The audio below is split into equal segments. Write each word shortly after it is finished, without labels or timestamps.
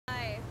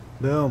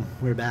Boom,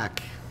 we're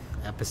back.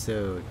 No, this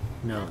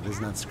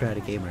is not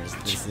Socratic Gamers.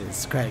 This is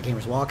Socratic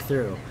Gamers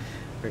Walkthrough.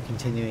 We're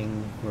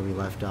continuing where we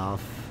left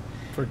off.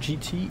 For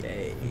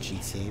GTA.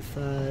 GTA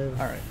 5.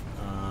 Alright.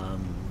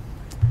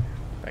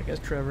 Back as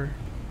Trevor.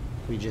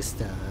 We just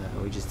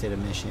did a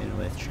mission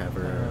with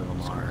Trevor,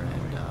 Lamar,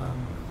 and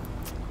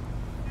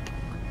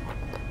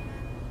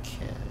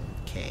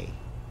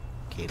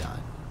K-Dot.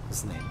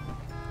 What's his name?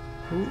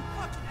 Who?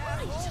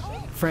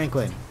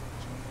 Franklin.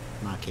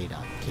 Not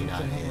K-Dot.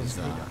 K-Dot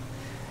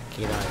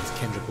is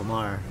Kendrick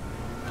Lamar,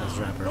 best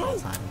rapper of all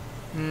time.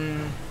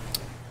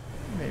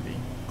 Maybe.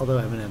 Although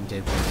Eminem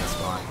did win that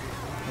spot.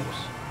 Oops.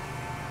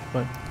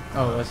 But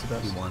that's the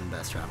best. He won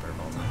best rapper of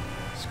all time.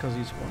 It's because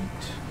he's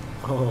white.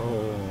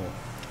 Oh.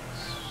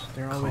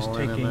 They're always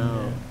Calling taking. him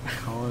out.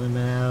 Calling him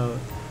out.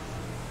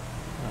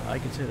 I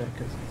can say that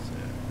because it's.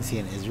 Is he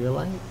an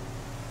Israelite?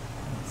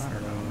 I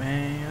don't know,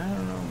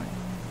 man.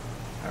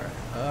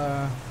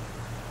 Alright.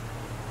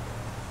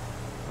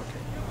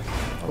 Okay.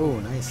 Oh,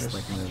 nice. Just,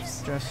 Like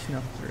moves. Just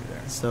snuck through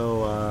there. So,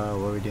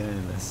 what are we doing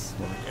in this?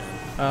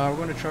 We're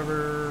going to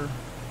Trevor.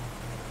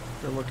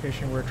 The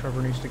location where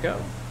Trevor needs to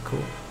go.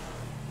 Cool.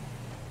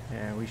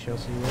 And we shall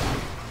see what.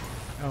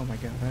 Oh my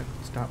god, that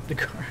stopped the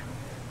car.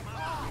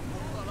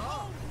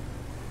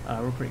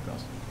 We're pretty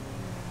close.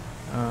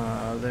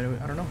 I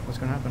don't know what's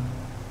gonna happen.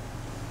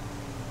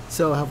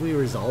 So, have we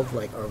resolved,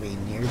 like, are we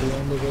near the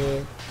end of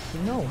it?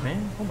 No,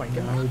 man. Oh my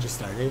god. No, we just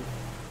started?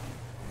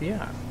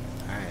 Yeah.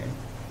 Alright.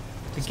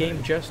 The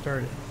game just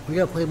started. We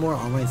gotta play more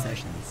online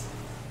sessions.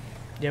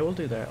 Yeah, we'll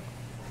do that.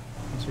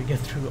 Once we get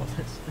through all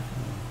this.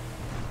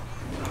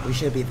 We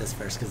should beat this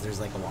first, because there's,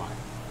 like, a lot.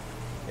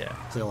 Yeah.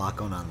 There's a lot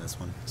going on in this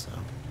one, so.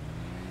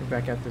 We're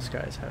back at this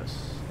guy's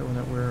house. The one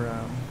that we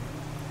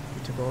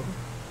took over.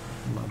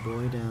 My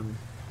boy down.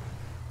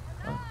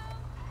 Oh.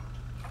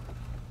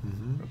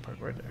 Mm-hmm. We'll park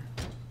right there.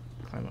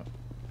 Climb up.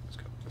 Let's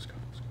go.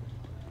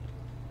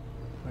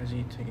 Why is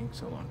he taking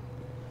so long?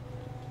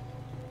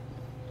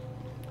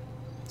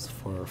 It's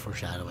for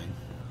foreshadowing.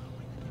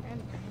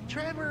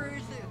 Trevor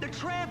is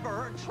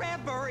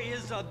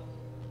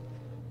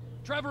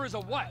a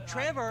what?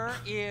 Trevor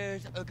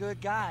is a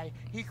good guy.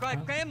 He's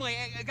got family.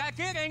 Got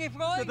kid, ain't he,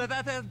 Floyd?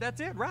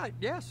 That's it, right?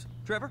 Yes,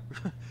 Trevor.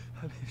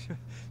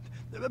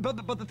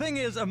 but the thing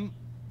is, I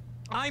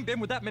ain't been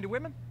with that many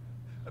women.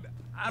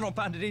 I don't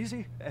find it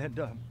easy, and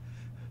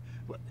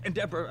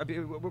Deborah, I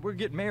mean, we're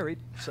getting married,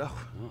 so.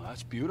 Oh,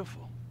 that's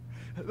beautiful.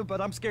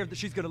 But I'm scared that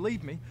she's gonna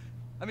leave me.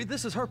 I mean,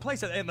 this is her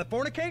place, and the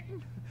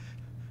fornicating.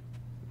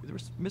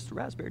 There's Mr.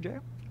 Raspberry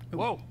Jam.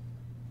 Whoa.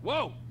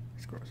 Now,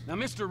 Now,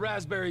 Mr.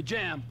 Raspberry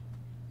Jam,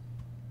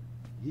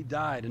 he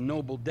died a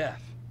noble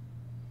death,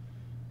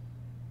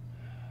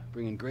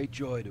 bringing great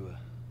joy to a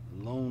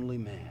lonely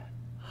man.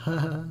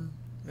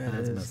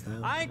 That's messed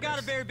up. I ain't got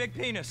a very big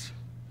penis.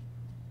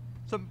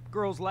 Some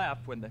girls laugh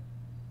when they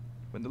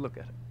look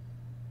at it.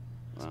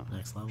 Well,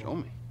 Next level. show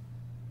me.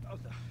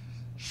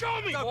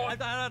 Show me, No, boy!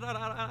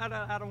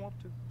 I don't want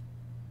to.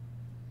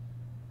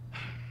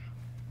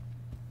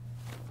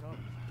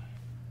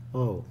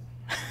 Oh.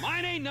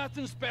 Mine ain't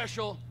nothing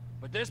special,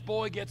 but this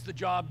boy gets the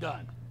job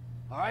done.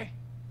 All right?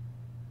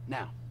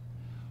 Now,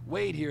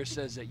 Wade here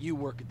says that you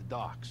work at the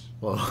docks.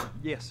 Whoa.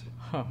 Yes.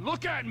 Huh.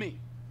 Look at me!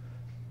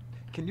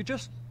 Can you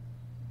just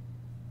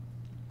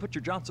put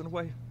your Johnson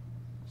away,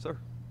 sir?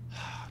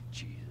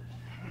 Jesus.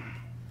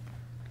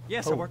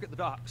 Yes, I work at the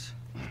docks.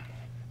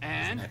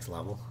 And Next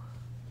level.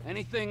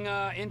 anything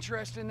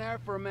interesting there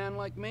for a man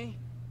like me?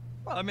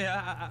 Well, I mean,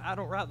 I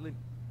don't rightly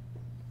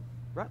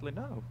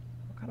know.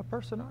 What kind of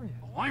person are you?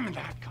 Oh, I'm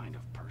that kind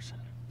of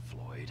person,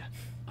 Floyd.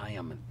 I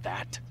am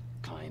that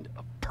kind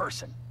of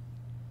person.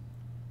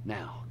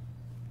 Now,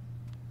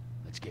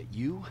 let's get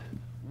you,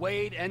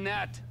 Wade, and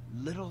that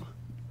little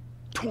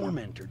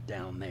tormentor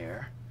down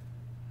there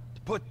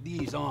to put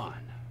these on.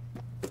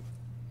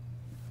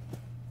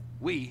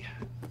 We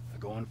are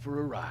going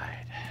for a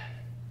ride.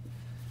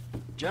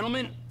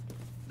 Gentlemen,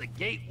 the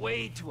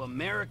gateway to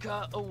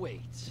America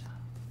awaits.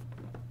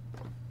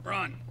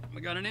 Run.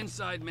 We got an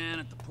inside man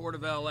at the port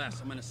of LS.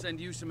 I'm gonna send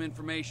you some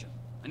information.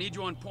 I need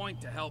you on point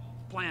to help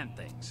plan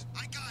things.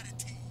 I got it,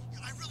 T.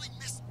 I really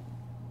miss.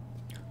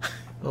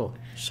 Oh,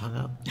 shut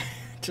up.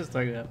 Just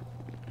like that.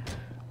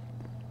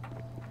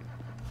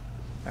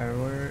 Alright,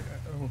 what are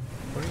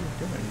you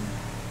doing?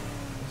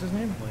 What's his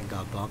name? When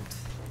got bumped.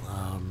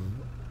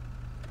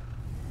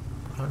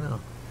 I don't know.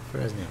 I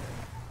forgot his name.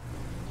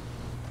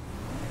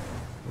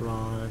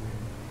 Ron,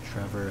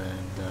 Trevor,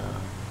 and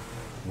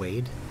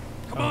Wade.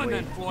 Come on wait,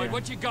 then, Floyd. yeah.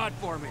 What you got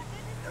for me?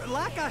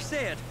 Like I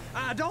said,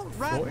 I don't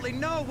rightly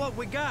know what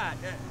we got.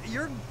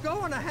 You're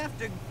going to have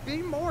to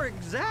be more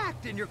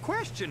exact in your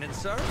questioning,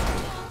 sir.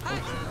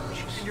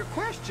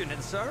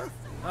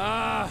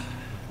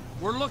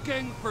 We're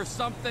looking for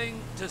something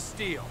to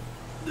steal.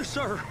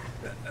 Sir,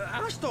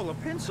 I stole a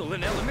pencil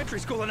in elementary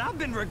school, and I've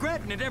been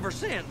regretting it ever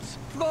since.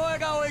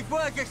 Floyd always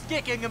was a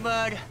stick in the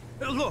mud.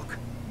 Look,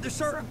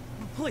 sir,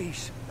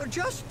 please,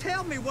 just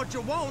tell me what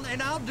you want,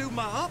 and I'll do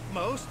my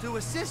utmost to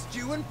assist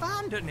you in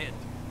finding it.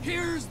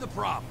 Here's the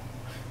problem.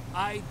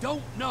 I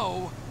don't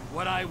know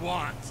what I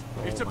want.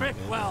 It's a my bit,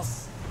 well,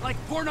 goodness. like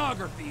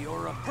pornography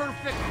or a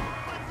perfect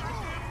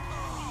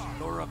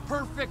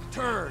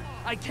turd.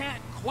 I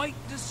can't quite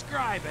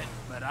describe it,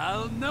 but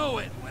I'll know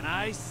it when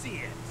I see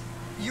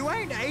it. You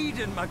ain't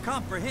aiding my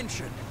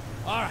comprehension.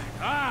 All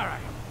right.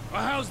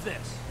 Well, how's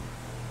this?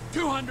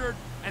 $236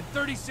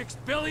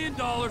 billion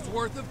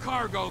worth of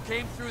cargo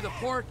came through the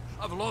port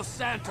of Los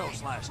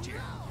Santos last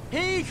year.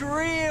 He's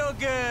real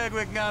good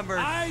with numbers.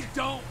 I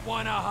don't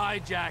want to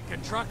hijack a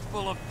truck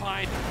full of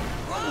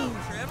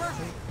Trevor.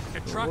 A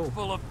truck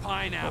full of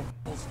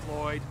pineapples,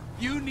 Floyd.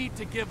 You need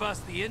to give us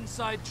the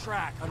inside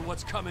track on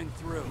what's coming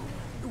through.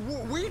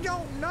 We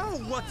don't know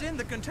what's in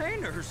the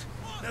containers.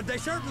 They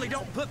certainly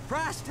don't put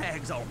price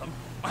tags on them.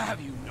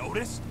 Have you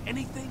noticed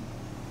anything?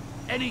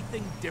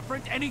 Anything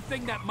different?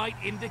 Anything that might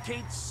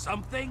indicate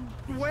something?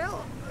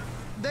 Well,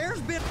 there's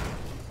been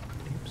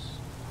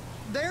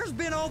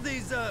all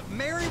these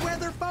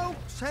Merryweather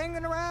folks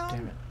hanging around.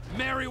 Damn it.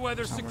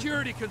 Merryweather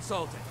Security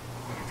Consulting.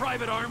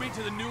 Private army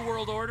to the New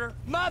World Order.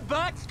 My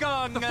butt's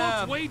gone The folks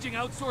numb. waging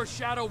outsourced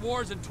shadow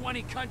wars in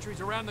 20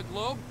 countries around the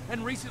globe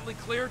and recently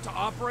cleared to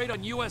operate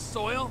on U.S.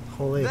 soil.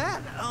 Holy.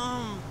 That,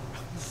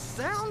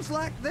 sounds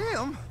like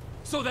them.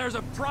 So there's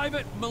a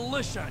private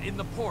militia in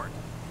the port.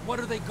 What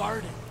are they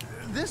guarding?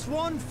 This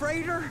one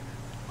freighter,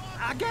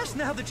 I guess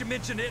now that you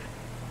mention it,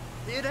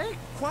 it ain't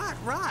quite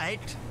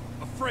right.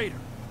 A freighter.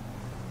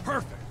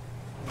 Perfect.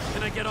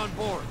 Can I get on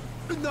board?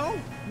 No,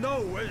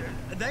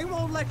 they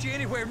won't let you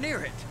anywhere near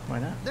it. Why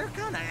not? They're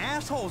kind of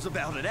assholes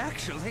about it,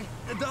 actually.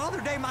 The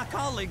other day, my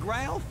colleague,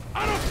 Ralph,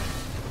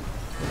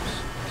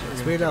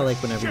 It's weird how,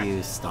 like, whenever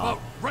you stop,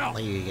 Oh, Ralph.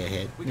 like, you get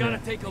hit. We gotta Yeah.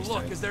 take a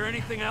look. Is there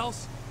anything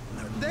else?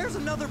 there's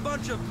another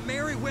bunch of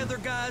Merryweather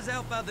guys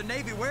out by the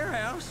Navy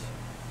warehouse.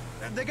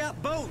 They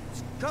got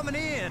boats coming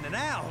in and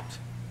out.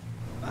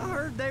 I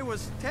heard they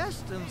was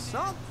testing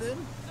something.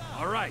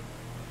 All right.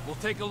 We'll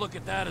take a look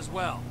at that as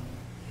well.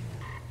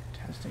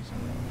 Testing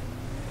something.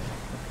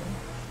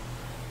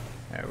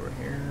 Okay. We're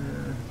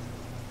here.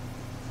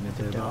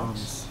 Nuclear Dogs.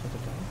 bombs. With the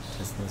dogs.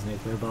 Just those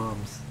nuclear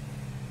bombs.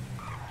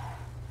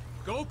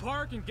 Go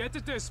park and get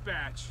to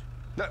dispatch.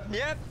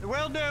 Yep,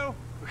 will do.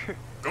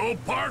 Go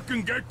park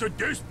and get the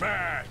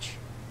dispatch.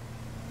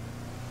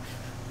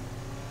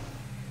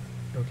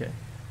 Okay.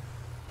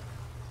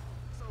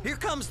 Here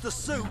comes the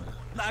soup.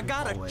 I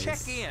gotta Always.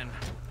 check in.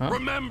 Huh?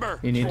 Remember,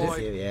 You need Floyd,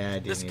 to. Yeah, I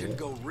did this need can it.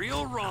 go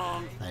real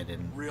wrong I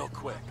didn't. real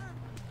quick.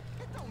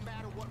 It don't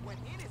matter what went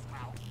in his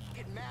mouth.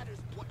 It matters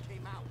what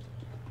came out.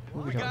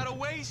 We Got a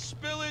waste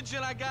spillage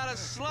and I got a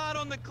slot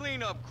on the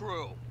cleanup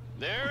crew.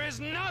 There is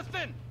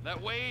nothing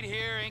that Wade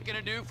here ain't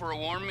gonna do for a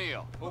warm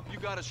meal. Hope you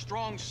got a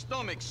strong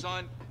stomach,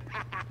 son.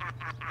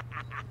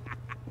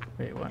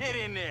 Wait, what? Get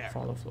in there.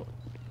 Follow float.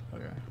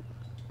 Okay.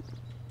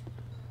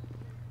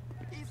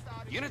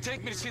 You gonna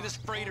take me to see this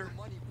freighter?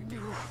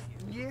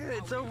 Yeah,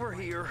 it's over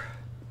here.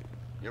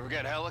 You ever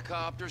got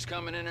helicopters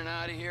coming in and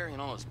out of here? You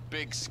know, those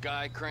big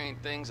sky crane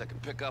things that can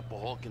pick up a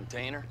whole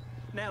container?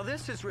 Now,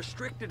 this is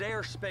restricted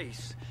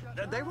airspace.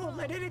 They won't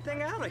let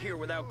anything out of here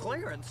without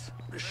clearance.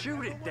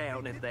 Shoot it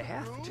down if they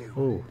have to.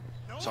 Ooh.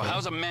 So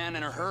how's a man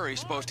in a hurry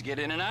supposed to get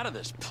in and out of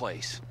this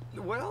place?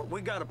 Well,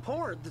 we got a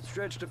port that's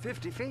stretched to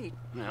 50 feet.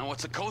 You know,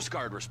 what's the Coast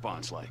Guard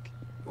response like?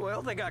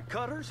 Well, they got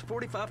cutters,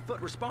 45-foot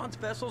response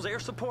vessels, air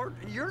support.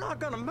 You're not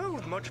gonna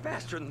move much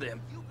faster than them,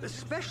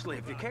 especially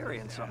if you're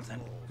carrying something.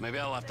 Maybe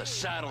I'll have to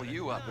saddle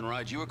you up and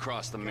ride you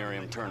across the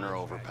Miriam Turner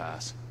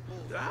overpass.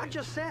 I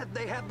just said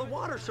they had the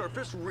water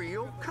surface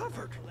real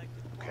covered.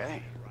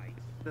 Okay.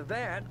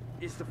 That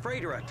is the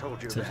freighter I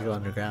told you So if you go about.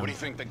 underground. What do you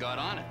think they got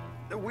on it?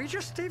 We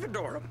just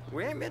stevedore them.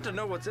 We ain't meant to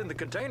know what's in the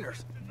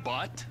containers.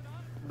 But?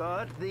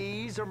 But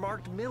these are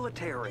marked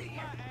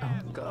military.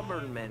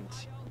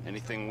 Government.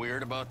 Anything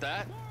weird about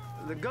that?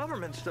 The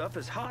government stuff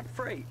is hot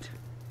freight.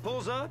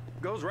 Pulls up,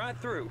 goes right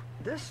through.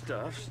 This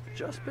stuff's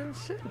just been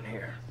sitting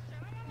here.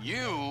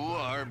 You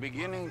are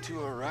beginning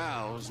to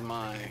arouse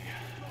my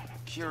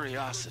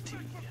curiosity.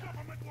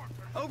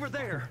 Over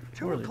there,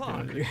 2 Really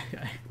o'clock. good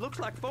guy. Looks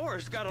like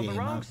Forrest got on the Beam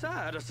wrong up.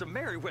 side of some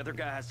Merryweather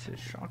guys.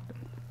 Just shocked him.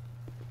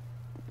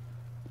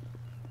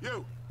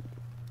 You!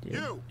 Yeah.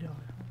 You! Yeah.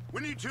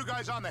 We need 2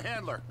 guys on the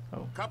handler.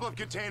 Oh. Couple of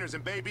containers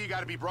and Baby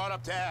gotta be brought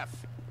up to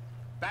F.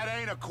 That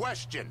ain't a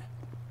question.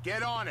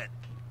 Get on it.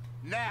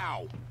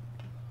 Now!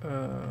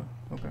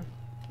 Okay.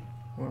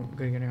 Well,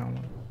 we're getting on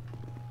one.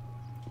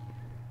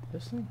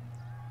 This thing?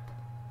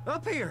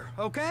 Up here,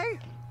 okay?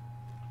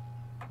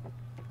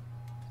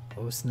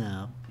 Oh,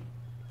 snap.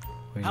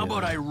 Where How you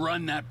about at? I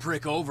run that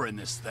prick over in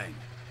this thing?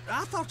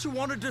 I thought you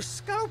wanted to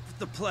scope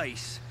the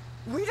place.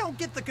 We don't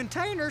get the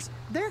containers,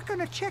 they're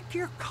gonna check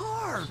your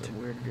card. It's a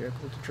weird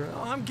vehicle to drive.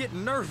 Oh, I'm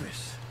getting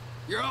nervous.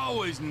 You're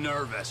always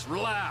nervous.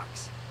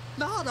 Relax.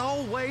 Not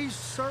always,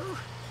 sir.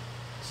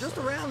 Just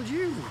around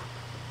you.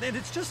 And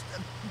it's just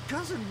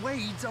Cousin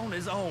Wade's on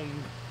his own.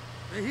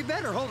 He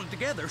better hold it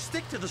together,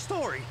 stick to the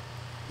story.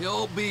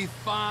 He'll be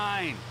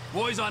fine.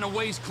 Boy's on a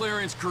waste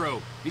clearance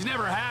crew. He's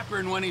never happier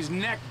than when he's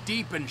neck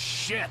deep in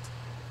shit.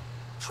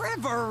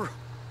 Trevor!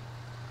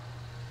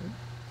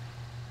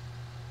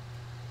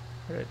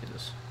 Where did I do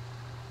this?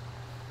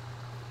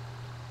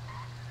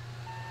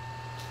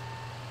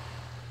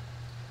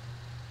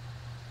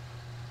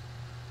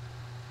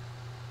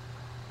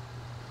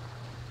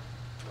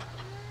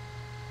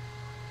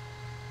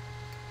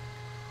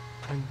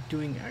 I'm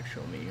doing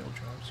actual menial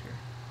jobs here.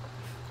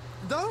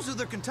 Those are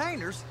the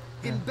containers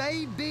in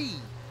Bay B.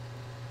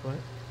 What?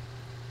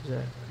 Is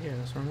that? Yeah,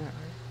 that's where I'm at, right?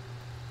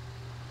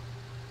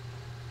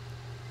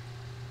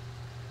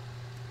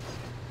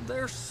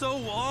 They're so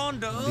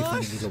on to It'll be fun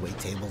us. to wait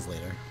tables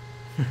later.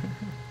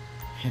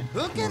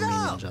 Hook More it menial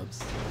up.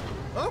 jobs.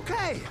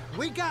 Okay,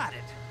 we got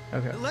it.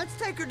 Okay. Let's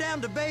take her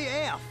down to Bay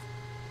F.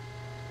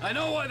 I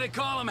know why they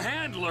call them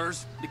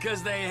handlers,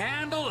 because they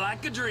handle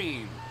like a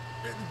dream.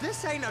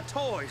 This ain't a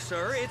toy,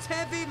 sir. It's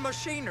heavy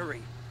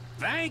machinery.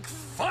 Thank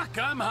fuck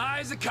I'm high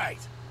as a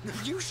kite.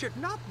 You should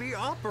not be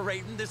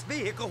operating this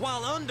vehicle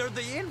while under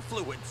the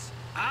influence.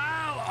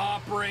 I'll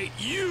operate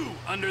you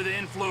under the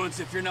influence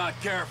if you're not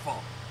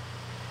careful.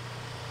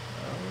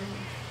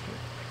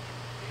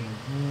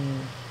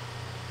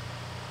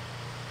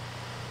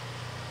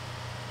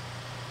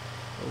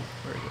 Oh,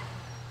 where is it?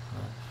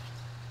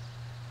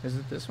 Is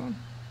it this one?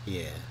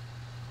 Yeah.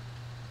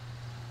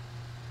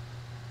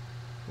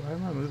 Why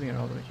am I moving it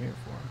all the way here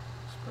for?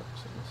 What's the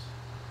purpose of this?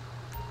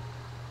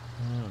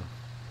 Oh.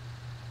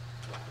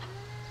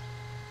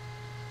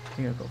 I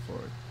think I'll go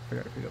forward.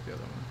 Forgot to pick up the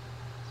other one.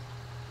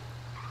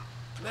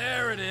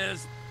 There it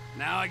is.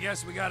 Now I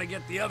guess we gotta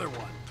get the other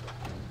one.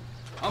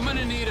 I'm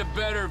gonna need a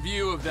better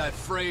view of that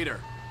freighter.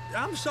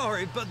 I'm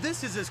sorry, but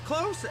this is as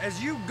close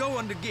as you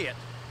going to get.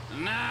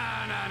 Nah.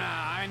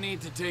 I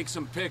need to take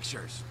some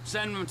pictures.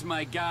 Send them to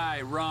my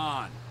guy,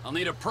 Ron. I'll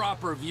need a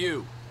proper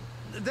view.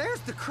 There's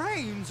the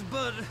cranes,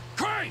 but...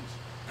 Cranes!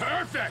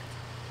 Perfect!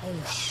 Oh,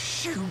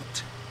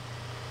 shoot.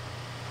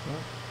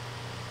 What?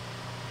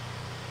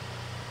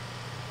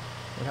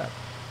 What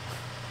happened?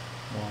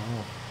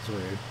 Wow. It's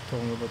weird.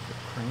 Told him about the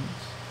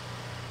cranes?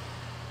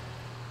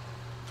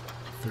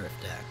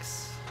 Thrift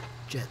X.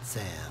 Jet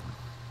Sam.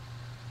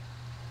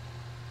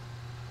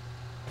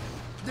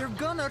 They're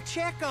gonna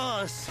check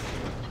us.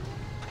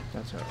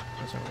 That's how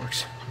it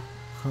works.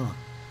 Huh.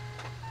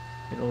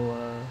 It'll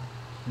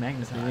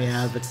magnetize.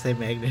 Yeah, but say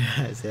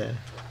magnetize, yeah.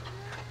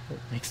 It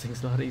makes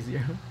things a lot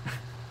easier.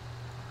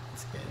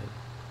 That's good.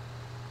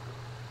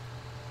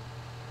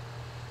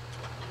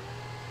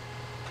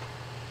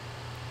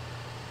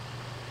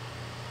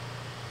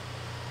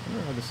 I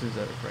wonder how this is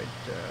at a freight.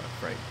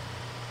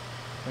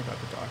 Like at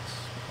the docks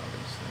with all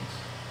these things.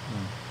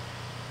 Oh.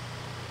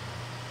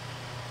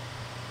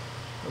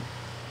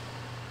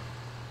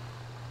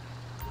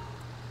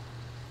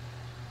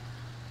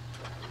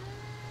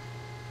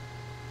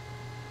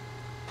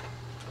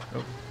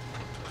 Oh.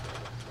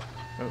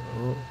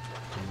 Oh,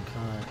 getting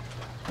caught.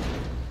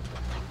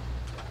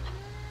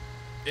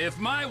 If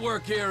my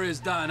work here is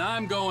done,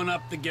 I'm going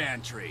up the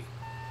gantry.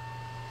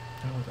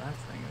 Oh, that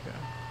thing. Okay.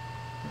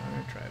 I'm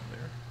gonna drive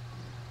there.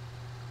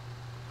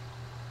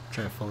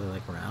 Try to fully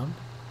like around?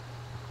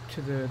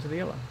 To the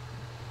yellow.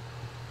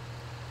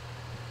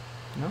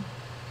 No?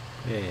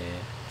 Yeah.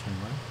 Turn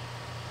left.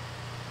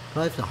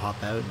 Probably have to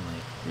hop out and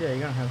like Yeah, you're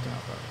gonna have to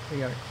hop up. You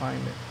gotta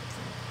climb it. I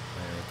think.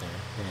 right there.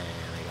 Yeah,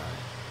 they got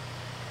it.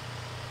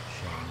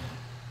 Showing it.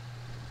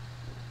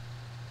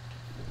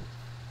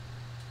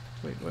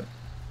 Wait, what?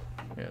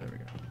 Yeah, there we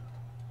go.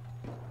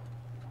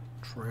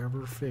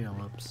 Trevor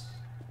Phillips.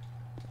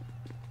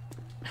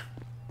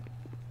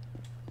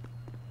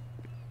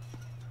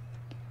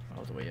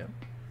 All the way up.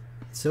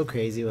 It's so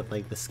crazy with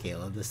like the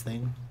scale of this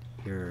thing.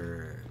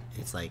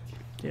 It's like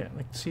Yeah,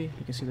 like see, you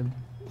can see the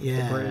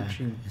yeah, bridge.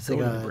 You it's go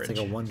like to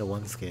the a bridge.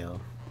 1-to-1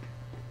 scale.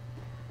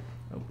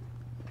 Oh.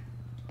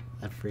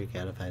 I'd freak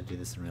out if I had to do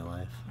this in real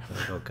life.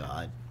 Like, oh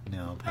god,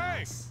 no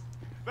pass.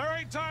 There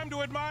ain't time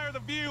to admire the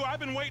view. I've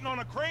been waiting on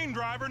a crane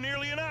driver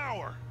nearly an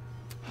hour.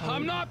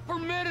 I'm not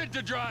permitted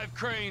to drive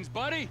cranes,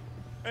 buddy.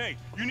 Hey,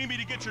 you need me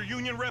to get your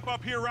union rep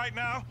up here right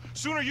now?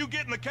 Sooner you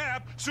get in the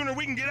cab, sooner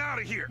we can get out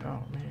of here.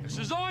 Oh man. This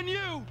is on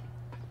you.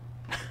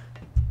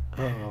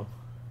 Uh-oh.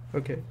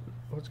 Okay.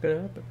 What's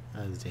gonna happen?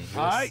 That was dangerous.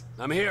 All right,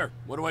 I'm here.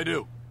 What do I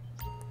do?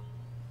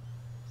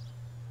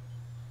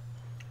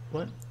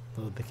 What?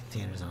 Load the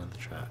containers onto the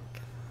truck.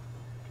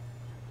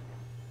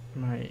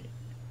 My.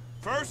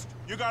 First,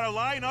 you gotta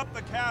line up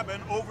the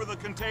cabin over the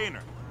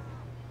container.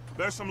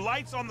 There's some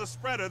lights on the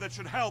spreader that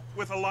should help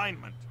with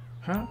alignment.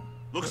 Huh?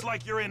 Looks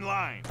like you're in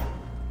line.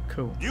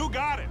 Cool. You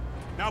got it.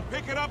 Now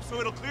pick it up so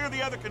it'll clear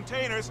the other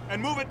containers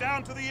and move it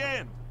down to the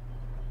end.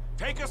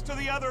 Take us to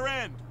the other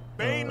end.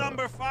 Bay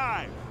number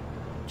 5.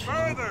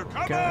 Further,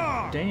 come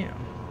God on!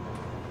 damn.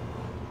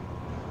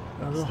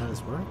 That's how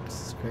this works.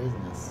 It's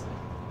craziness.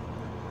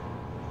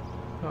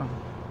 Huh.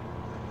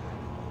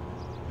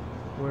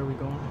 Where are we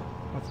going?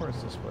 How far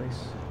is this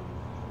place?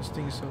 This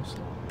thing is so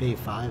slow. Bay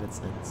 5 it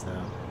said,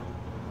 so.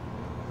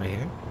 Right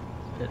here?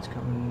 It's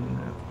coming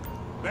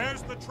up.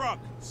 There's the truck.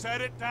 Set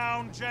it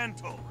down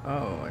gentle.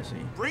 Oh, I see.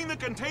 Bring the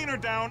container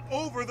down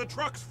over the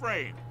truck's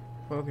frame.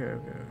 Okay.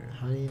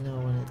 How do you know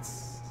when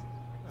it's...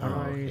 Oh,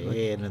 I, okay. like-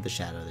 Yeah, no, the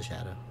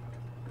shadow.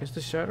 It's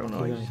the shadow Keep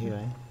noise. going, keep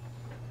going.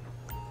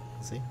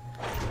 See?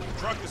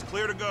 Truck is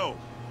clear to go.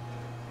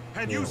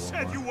 And Yeah, you one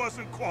said more. you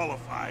wasn't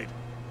qualified.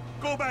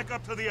 Go back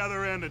up to the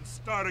other end and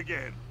start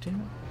again.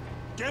 Damn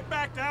Get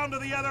back down to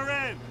the other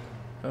end.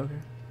 it. Okay.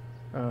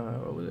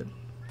 What was it?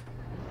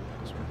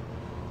 This one.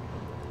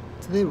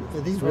 So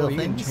are these Oh, real you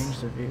can things? change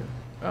the view.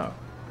 Oh.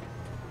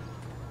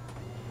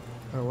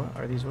 Or what?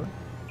 Are these what?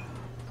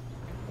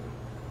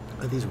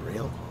 Are these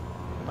real?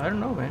 I don't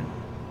know, man.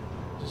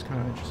 This is kind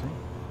of interesting.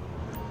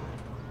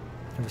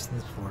 Never seen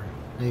this before.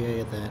 Oh, you gotta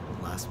get that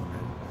last one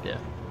right. Yeah.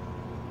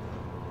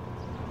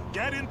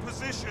 Get in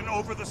position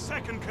over the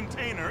second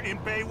container in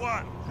Bay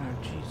 1. Oh,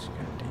 jeez.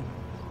 God damn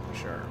it.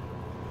 Sure.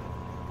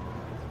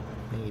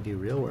 Then you do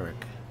real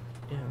work.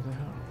 Yeah, what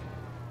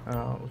the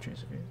hell? We'll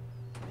change the view.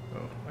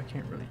 Oh, I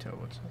can't really tell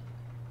what's up.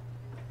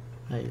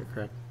 Hey, you're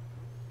correct.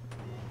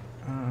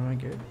 Am I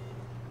good?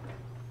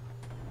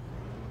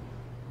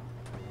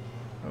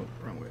 Oh,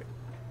 wrong way.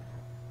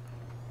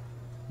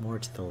 More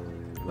to the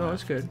left. Oh,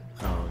 that's good.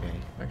 Oh, okay.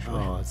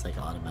 Actually. Oh, it's like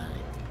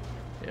automatic.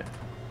 Yeah.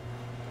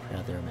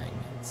 Forgot there were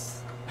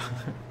magnets.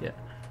 Yeah.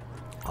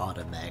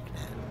 Automagnet.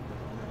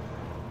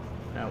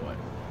 Now what?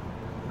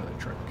 Another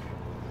truck.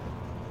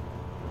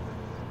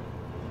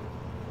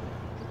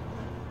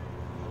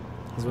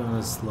 It's one of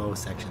those slow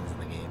sections in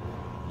the game.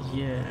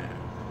 Yeah.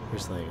 You're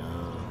just like,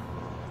 oh.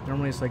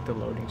 Normally it's like the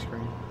loading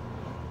screen.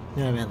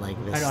 No, I meant like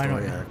this I know.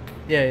 story arc.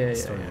 Yeah.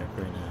 Story arc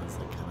right now is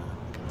like kind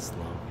of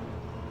slow.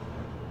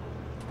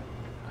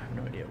 I have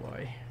no idea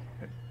why.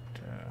 But,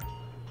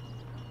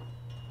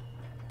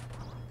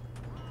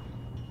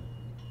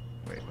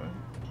 wait, what?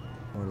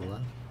 More to the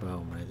left.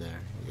 Boom, right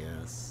there.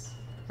 Yes.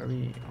 Are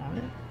we on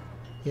it?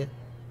 Yeah.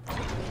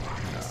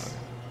 Nice.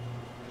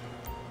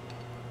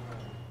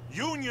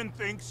 Union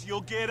thinks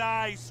you'll get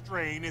eye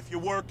strain if you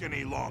work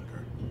any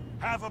longer.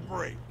 Have a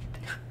break.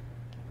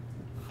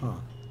 Huh.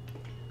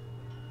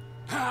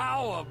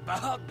 How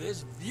about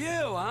this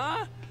view,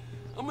 huh?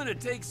 I'm gonna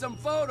take some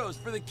photos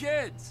for the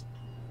kids.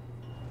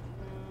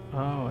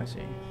 Oh, I see.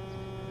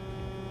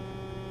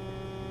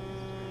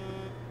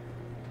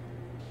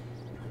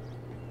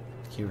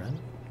 Can you run?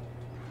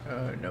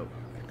 No.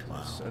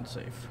 Wow. It's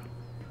unsafe.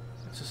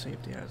 It's a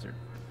safety hazard.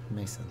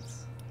 Makes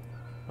sense.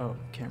 Oh,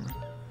 camera.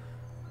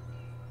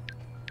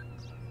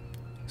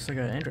 It's like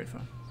an Android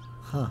phone.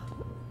 Huh.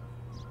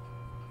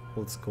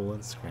 Old school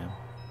Instagram.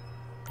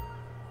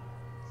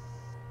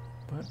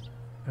 What?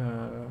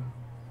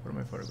 What am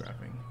I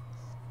photographing?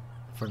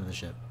 Front of the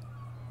ship.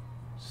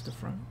 Is this the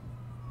front?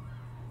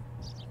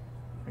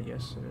 I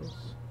guess it is.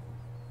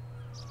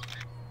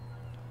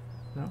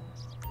 No?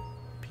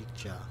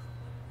 Picture.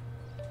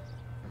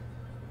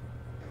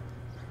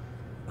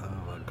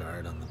 Oh, a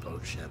guard on the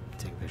boat ship.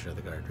 Take a picture of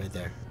the guard right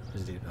there.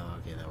 There's a dude. Oh,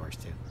 okay, that works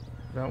too.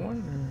 That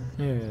one?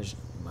 Or? Yeah, just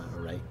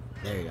right.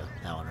 There you go.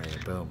 That one right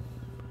there. Boom.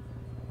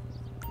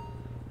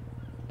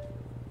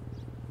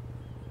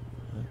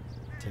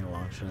 Take a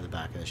long shot of the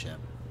back of the ship.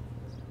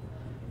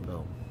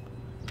 Boom.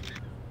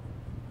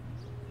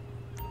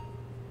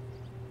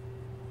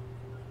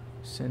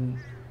 Send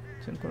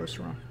photos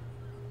to Ron.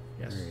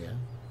 Yes. There you go.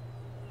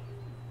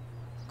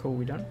 Cool,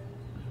 we done?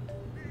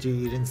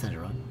 You didn't send it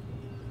wrong?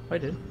 I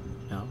did.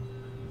 No?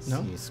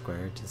 No? You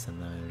squared to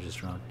send them, it was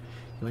just wrong.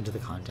 You went to the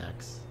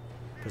contacts.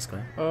 Press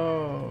square.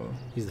 Oh.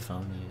 Use the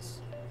phone, use.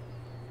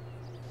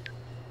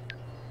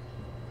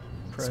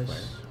 Press. Square.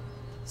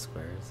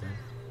 Square is there.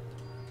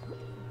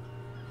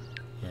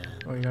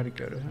 Yeah. Oh, you gotta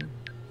go to him.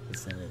 You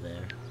send it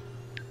there.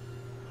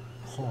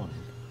 Hon.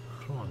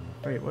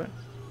 Wait, what?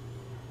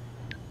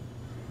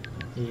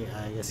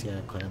 Yeah, I guess you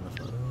gotta click on the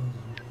photo.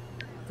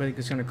 I think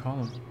it's gonna call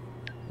him.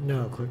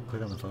 No,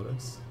 click on the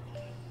photos.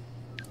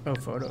 Oh,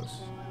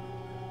 photos.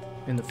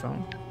 In the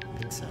phone? I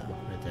think so.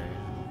 Right there.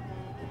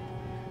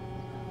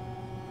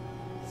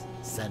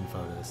 Send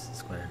photos.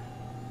 Square.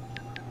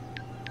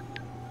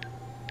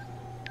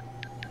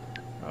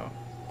 Oh.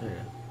 There you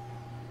go.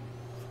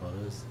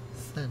 Photos.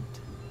 Sent.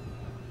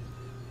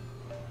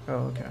 Oh,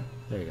 okay.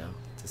 There you go.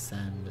 To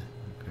send.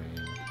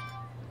 Green.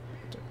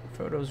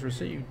 Photos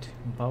received.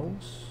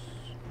 Bows.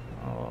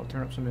 Oh, I'll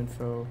turn up some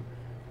info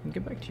and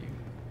get back to you.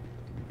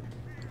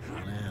 I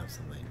have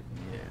something.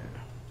 Yeah.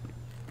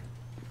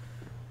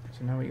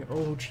 So now we go.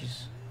 Oh,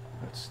 jeez.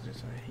 I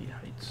hate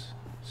heights.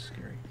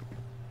 Scary.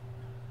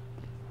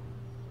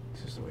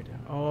 This is the way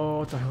down. Oh,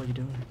 what the hell are you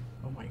doing?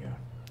 Oh my god.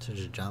 So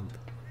just jump.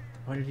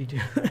 Why did he do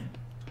that?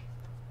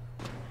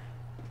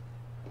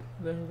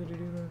 What the hell did he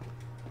do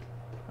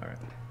that?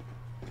 Alright.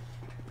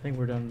 I think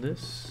we're done with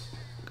this.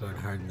 Going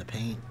hard in the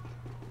paint.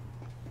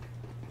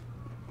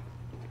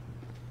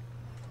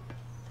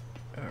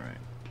 Alright.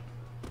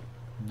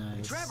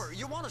 Nice. Trevor,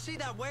 you want to see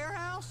that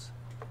warehouse?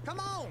 Come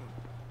on.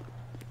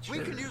 We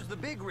Sure. can use the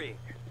big rig.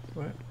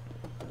 What?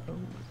 Oh,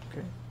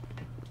 okay.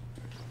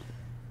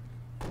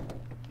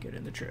 Get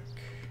in the truck.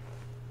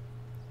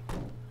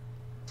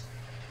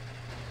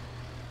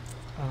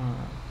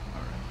 Alright.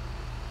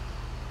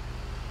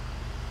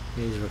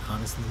 These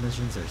reconnaissance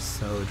missions are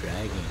so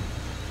dragging.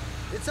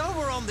 It's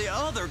over on the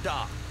other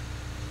dock.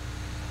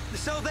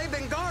 So they've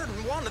been guarding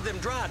one of them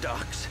dry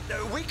docks.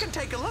 We can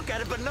take a look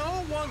at it, but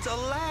no one's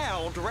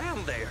allowed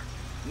around there.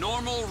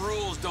 Normal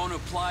rules don't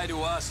apply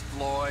to us,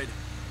 Floyd.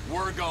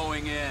 We're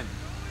going in.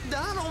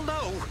 I don't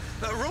know.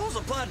 The rules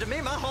applied to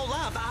me my whole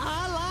life.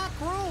 I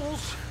like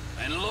rules.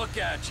 And look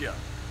at you.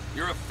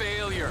 You're a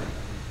failure.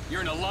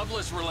 You're in a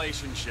loveless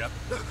relationship.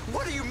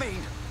 What do you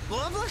mean?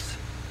 Loveless?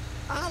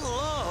 I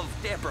love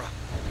Deborah.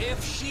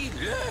 If she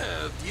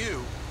loved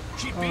you,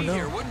 she'd be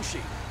here, wouldn't she?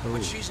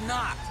 But she's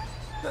not.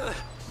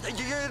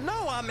 You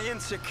know I'm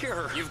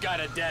insecure. You've got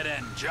a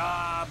dead-end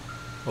job.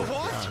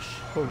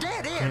 What?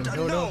 Dead end? No,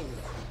 No. no.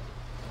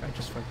 I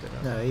just fucked it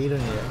up. No, you don't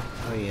need it.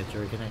 Oh, you have to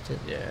reconnect it?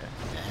 Yeah.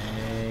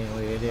 Dang,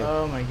 what are you gonna do?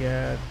 Oh my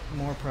god,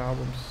 more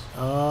problems.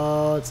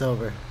 Oh, it's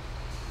over.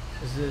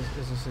 Is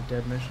this a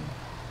dead mission?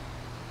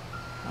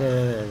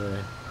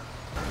 There.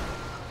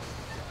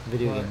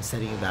 Video What? game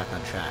setting you back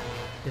on track.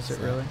 Is it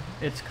So, really?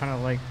 It's kind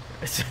of like.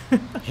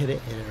 Hit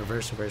it,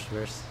 reverse.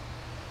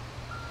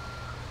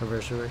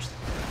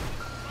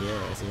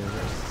 Yeah, see,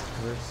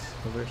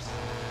 reverse.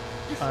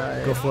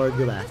 Go forward,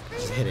 go back.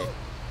 Just hit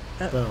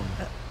it. Boom.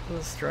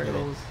 The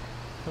struggles.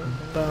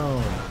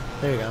 Boom.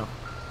 There you go.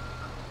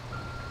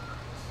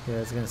 Yeah,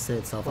 it's gonna sit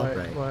itself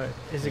upright. What?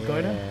 Is it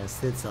going to? Yeah,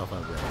 sit itself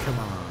upright. Come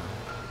on.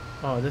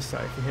 Oh, this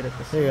side. If you hit it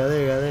this side.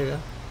 There you go.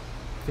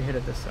 If you hit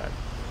it this side.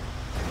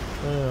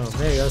 Oh,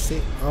 there you go.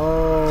 See?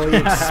 Oh, you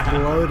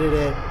exploded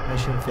it.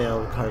 Mission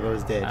failed.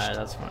 Cargo's ditched. Alright,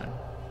 that's fine.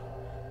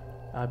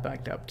 I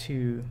backed up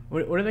to.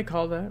 What do they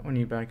call that when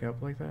you back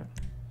up like that?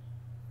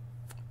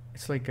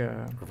 It's like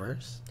a.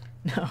 Reverse?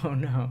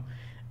 No.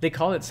 They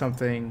call it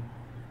something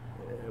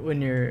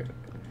when you're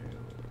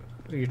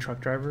a truck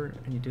driver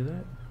and you do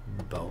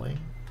that. Bowing?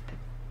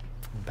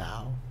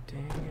 Bow?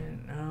 Dang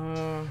it.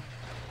 No.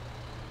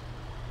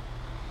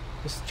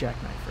 This is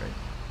jackknife, right?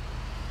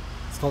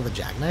 It's called a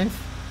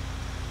jackknife?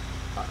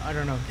 I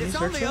don't know. Can It's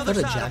you on search the that? other I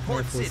thought a side of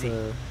Port jackknife was City.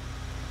 a...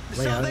 Wait,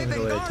 So I don't they've even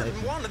been know what I guarding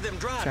typed. one of them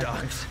dry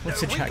Jackknife. docks.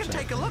 What's a We can jackknife?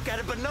 take a look at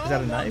it, but no Is that a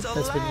one's knife?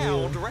 That's been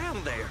allowed new.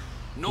 around there.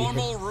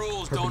 Normal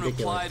rules don't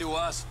Perpendicular. apply to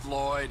us,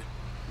 Floyd.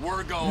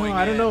 We're No, going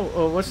I don't in. know.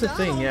 Oh, what's the I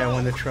thing? don't Yeah,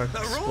 when the know. truck The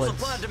rules splits.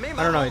 apply to me I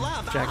my don't know. whole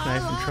life. Jackknife I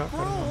and like truck. I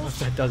don't know if rules.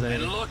 that does And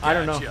anything. look I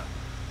don't at know. you.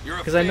 You're a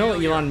Because I know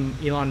failure. Elon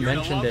You're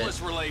mentioned in a it.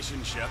 loveless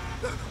relationship.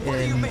 What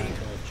do you in- mean?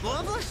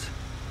 Loveless?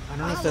 I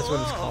don't know if that's what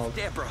it's love called.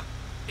 Deborah.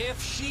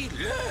 If she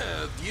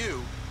loved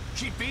you,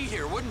 she'd be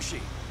here, wouldn't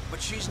she?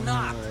 But she's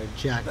not.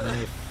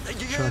 Jackknife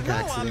You truck know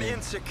I'm accident.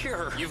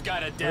 insecure. You've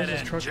got a Where's this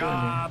dead-end truck going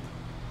job.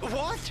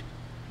 What?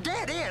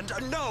 Dead end?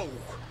 No.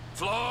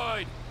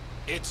 Floyd,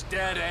 it's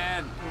dead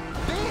end.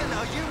 Being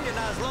a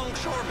unionized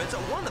longshoreman's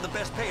one of the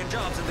best paying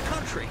jobs in the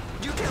country.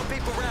 You tell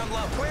people around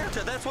La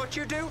Puerta that's what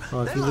you do,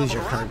 Well, if they you lose love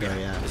your around cargo,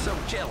 you. yeah. So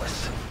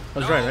jealous.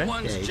 That's no right, right?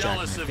 one's Yeah, he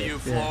jealous of jackknifed you,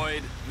 it. Yeah.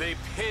 Floyd. They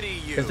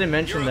pity you. 'Cause they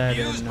mentioned You're that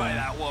abused in, by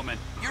that woman.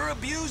 You're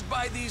abused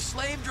by these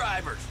slave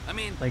drivers. I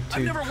mean, Like I've to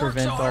never worked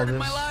prevent so all hard in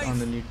this my life. on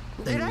the new.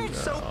 It ain't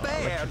so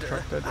bad. electric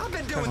truck that I've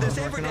been Tesla's doing this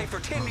every working day on. for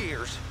 10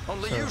 years,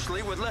 only So,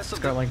 usually with less It's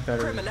of got the like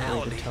better way to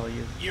criminality. tell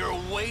you. You're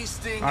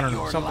wasting I don't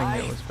know, your something that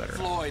life, was better.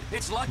 Floyd.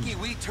 It's lucky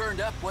we turned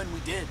up when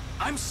we did.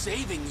 I'm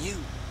saving you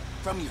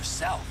from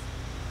yourself.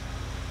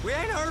 We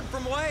ain't heard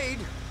from Wade.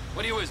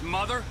 What are you, his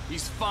mother?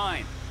 He's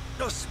fine.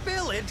 The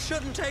spillage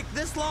shouldn't take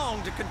this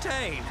long to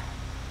contain.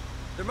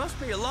 There must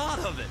be a lot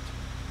of it.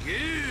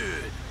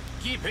 Good.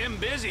 Keep him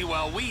busy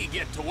while we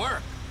get to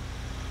work.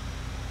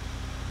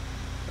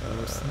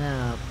 Oh,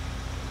 snap.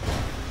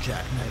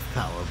 Jackknife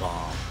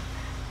powerbomb.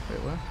 Wait,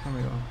 what? How am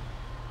I going?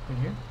 In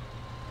here?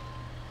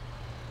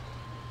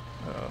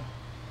 Oh.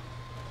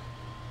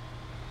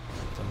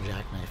 Some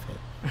jackknife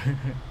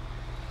it.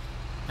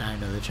 I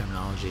know the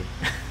terminology.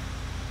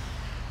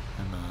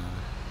 I'm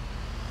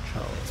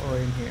Charles. Or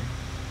in here.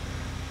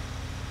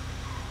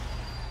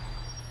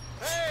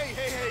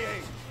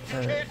 Hey!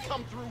 You can't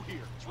come through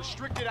here. It's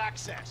restricted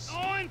access. No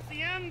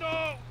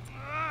entiendo.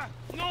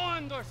 No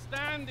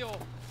understando.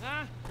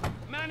 Huh?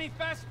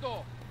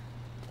 Manifesto.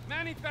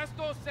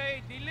 Manifesto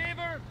say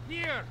deliver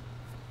here.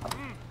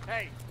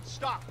 Hey,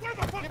 stop. Where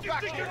the fuck Get you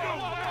back think here. you're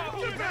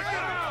going? Get back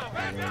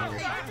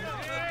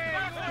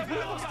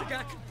I must have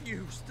got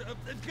confused. The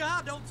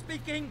guy don't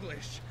speak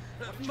English.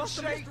 Must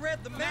have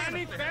misread the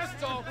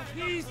Manifesto.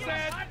 He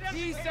said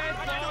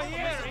go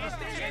here.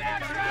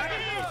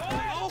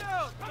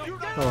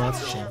 Oh,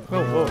 that's a shame.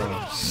 Oh, whoa.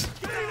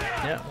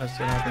 Yeah, that's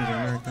what happens in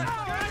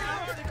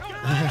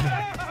America.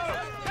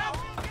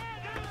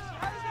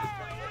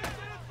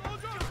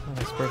 Oh,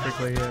 that's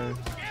perfectly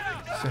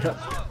set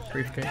up.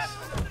 Briefcase.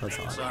 That's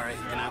awesome. Sorry,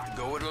 you're gonna have to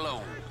go it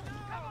alone.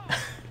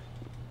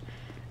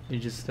 You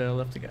just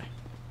left the guy.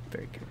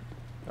 Very good.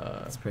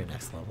 That's pretty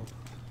next level.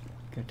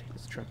 Gonna take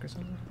his truck or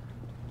something?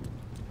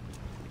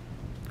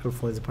 Go to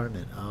Floyd's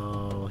apartment.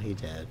 Oh, he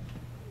dead.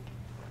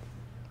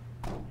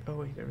 Oh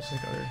wait, there was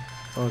like other.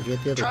 Oh,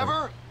 get the other one.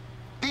 Trevor,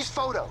 these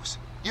photos.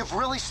 You've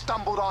really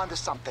stumbled onto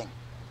something.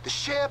 The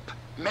ship,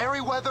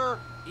 Merryweather.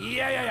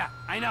 Yeah.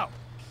 I know.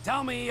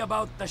 Tell me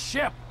about the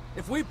ship.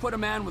 If we put a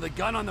man with a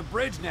gun on the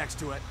bridge next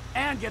to it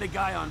and get a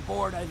guy on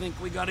board, I think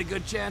we got a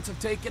good chance of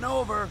taking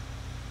over.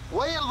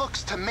 Way it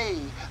looks to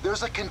me,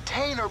 there's a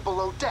container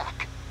below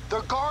deck.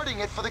 They're guarding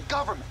it for the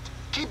government,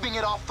 keeping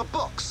it off the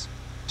books.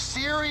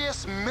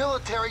 Serious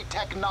military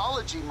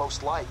technology,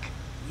 most like.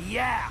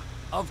 Yeah,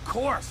 of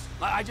course.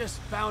 I just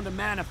found a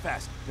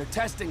manifest. They're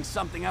testing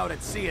something out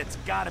at sea. It's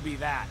gotta be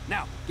that.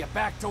 Now, get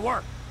back to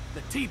work.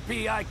 The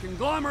TPI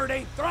conglomerate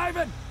ain't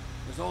thriving.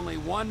 There's only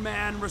one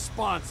man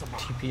responsible.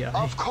 TPI.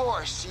 Of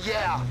course,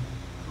 yeah.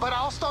 But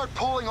I'll start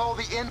pulling all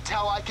the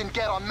intel I can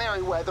get on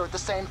Merryweather at the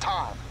same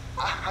time.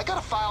 I got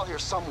a file here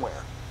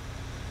somewhere.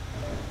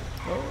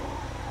 Oh.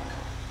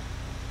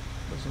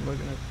 Wasn't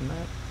looking at the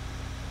map.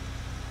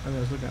 I mean, I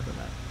was looking at the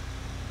map.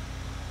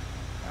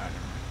 Ah, never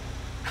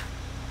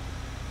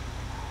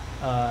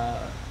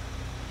mind.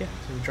 Yeah,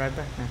 so we drive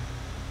back now.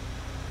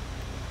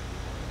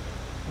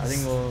 I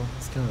think we'll...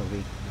 It's kind of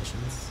weak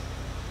missions.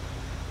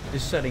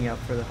 Just setting up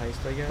for the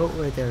heist, I guess. Oh,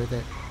 right there, right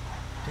there.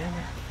 Damn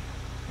it.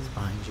 He's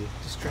behind you.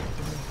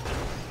 Distracted me.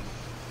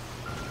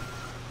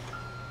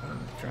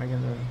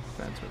 Dragging the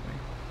fence with me.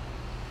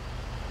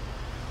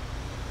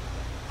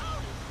 A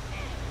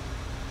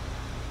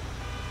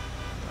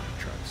lot of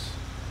trucks.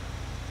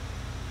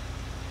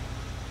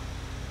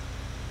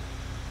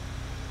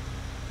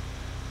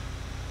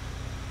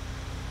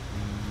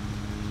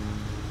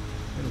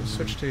 And we'll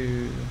switch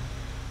to...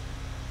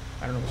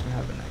 I don't know what's gonna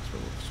happen next, but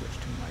we'll switch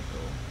to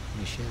Michael.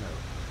 Michelle.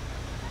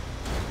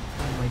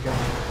 Oh my god.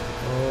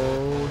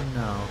 Oh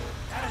no.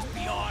 That is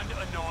beyond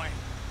annoying.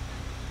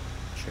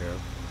 True.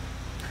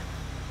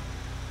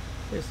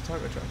 Here's the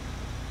taco truck.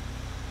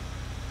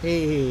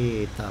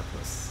 Hey,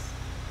 tacos.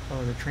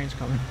 Oh, the train's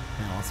coming.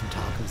 I want some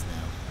tacos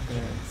now.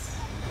 Okay.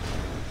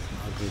 Some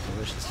ugly,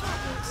 delicious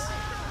tacos.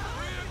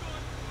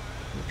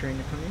 The train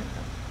to come in?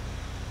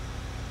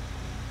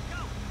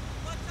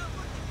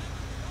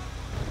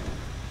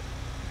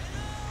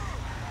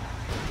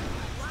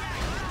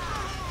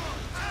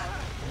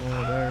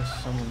 Oh, there's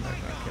someone that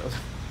got killed.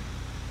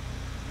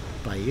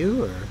 By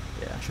you, or?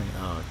 Yeah. Train?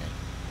 Oh, okay.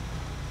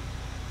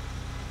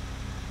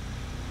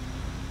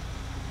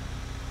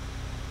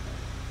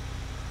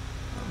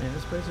 Oh man,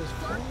 this place is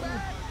full.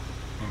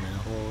 Oh man,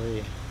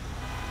 holy.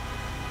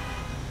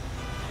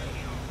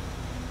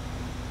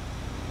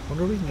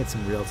 Wonder if we can get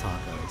some real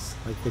tacos,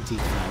 like the deep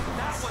fried ones.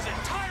 That was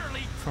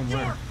entirely From your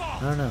where?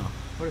 fault. I don't know.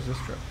 What is this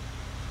truck?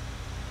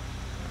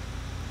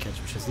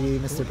 Ketchup chizzy,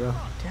 Mr. Bro.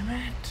 Damn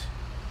it!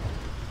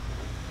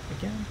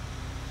 Again?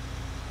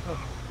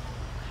 Oh,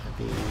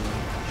 Happy.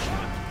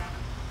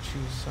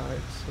 two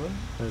sides. What?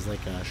 There's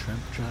like a shrimp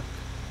truck.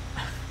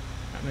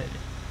 I mean,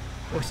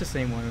 oh, it's the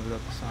same one without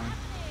the sign.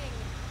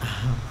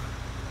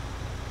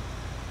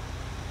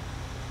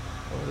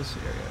 Oh, this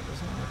area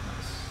does not look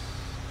nice.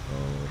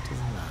 Oh, it does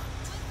not.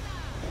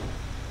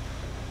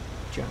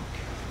 Junk.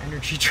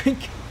 Energy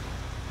drink.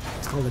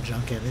 It's called a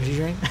junk energy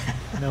drink?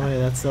 No way,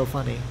 that's so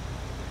funny.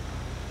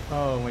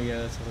 Oh my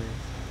god, that's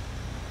hilarious.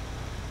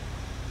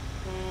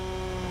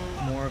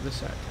 More of the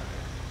satire.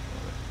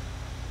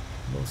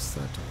 Los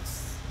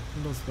Santos.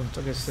 Los Look,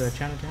 Santos. it's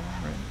Chinatown,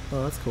 right?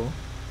 Oh, that's cool.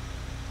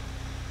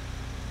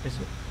 Is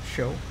it?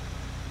 Show.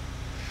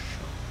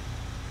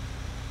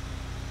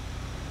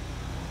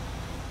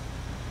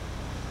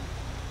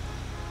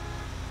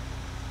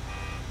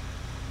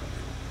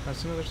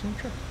 That's another same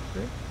truck,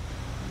 right?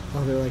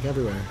 Oh, they're like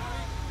everywhere.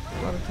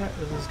 A lot of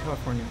this is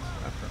California,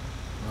 after all.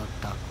 Los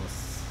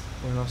tacos.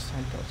 Or Los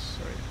Santos,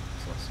 sorry.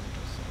 It's Los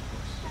Santos, of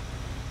course.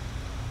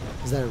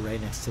 Is that right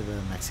next to the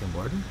Mexican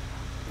border?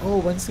 Oh,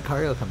 when's the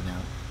cargo coming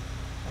out?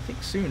 I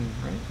think soon,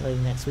 right? Like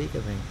next week, I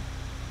think.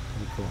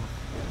 That'd be cool.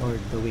 Or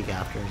the week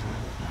after or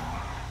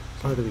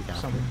something. Or the week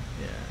after.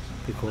 Yeah.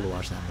 Be cool to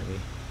watch that movie.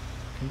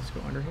 Can this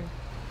go under here?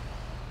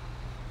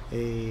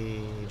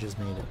 Hey, just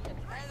made it.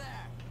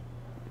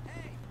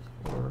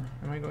 Or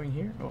am I going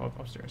here? Oh,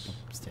 upstairs.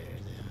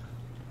 Upstairs, yeah.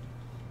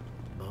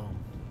 Boom.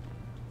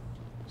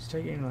 It's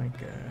taking like,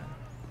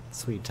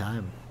 Sweet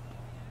time.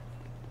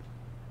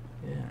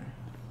 yeah.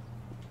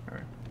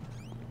 Alright.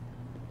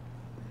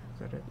 Is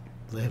that it?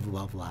 Live,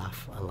 love,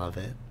 laugh. I love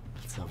it.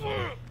 It's so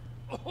funny.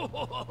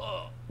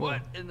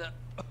 What in the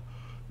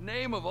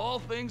name of all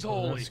things Oh,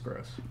 holy? that's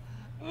gross.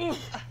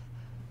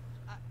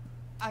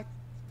 I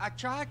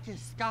tried to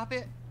stop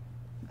it,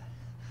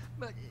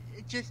 but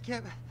it just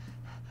kept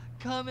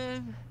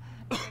coming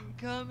and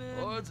coming.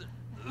 Oh, it's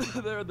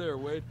there,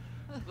 Wade.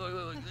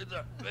 Look, it's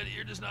Betty,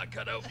 you're just not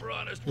cut out for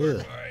honest Yeah.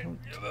 work, all right?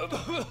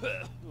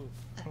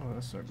 Oh,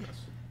 that's so gross.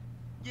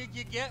 Did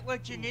you get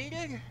what you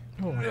needed?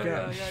 Oh my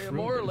god. Yeah,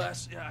 more or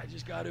less. Yeah, I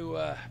just got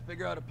to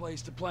figure out a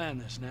place to plan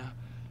this now.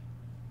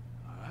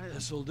 All right,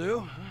 this'll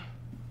do.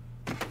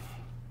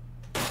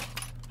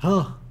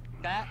 Huh?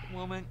 That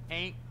woman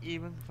ain't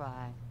even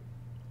fine.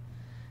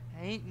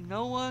 Ain't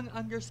no one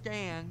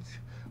understands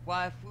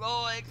why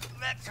Floyd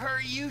lets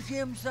her use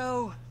him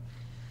so.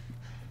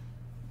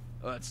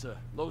 It's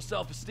low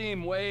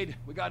self-esteem, Wade.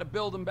 We got to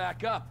build him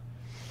back up.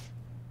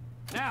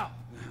 Now.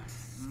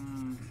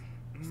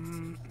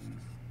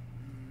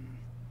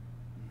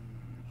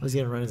 Was he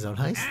gonna run his own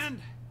heist?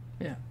 And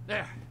Yeah.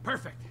 there,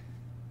 perfect.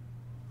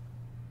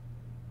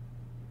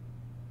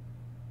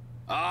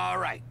 All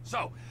right,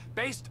 so,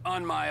 based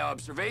on my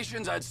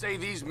observations, I'd say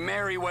these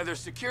Merryweather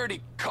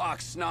security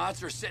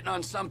cocksnots are sitting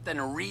on something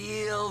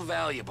real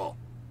valuable.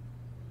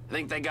 I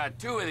think they got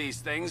 2 of these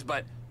things,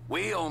 but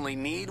we only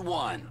need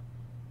 1.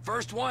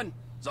 First one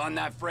is on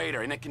that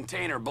freighter in a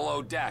container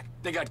below deck.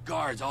 They got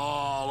guards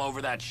all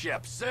over that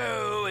ship,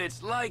 so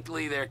it's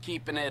likely they're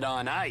keeping it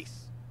on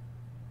ice.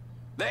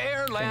 The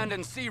air, land,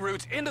 and sea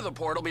routes into the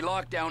port will be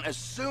locked down as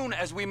soon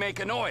as we make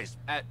a noise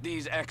at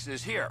these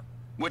X's here.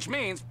 Which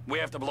means we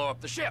have to blow up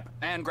the ship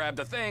and grab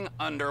the thing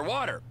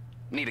underwater.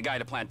 Need a guy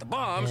to plant the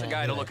bombs, a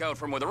guy to look out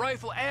for 'em with a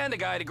rifle, and a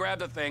guy to grab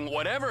the thing,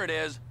 whatever it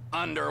is,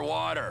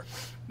 underwater.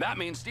 That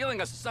means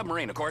stealing us a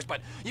submarine, of course,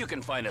 but you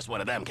can find us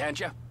one of them, can't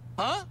you?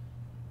 Huh?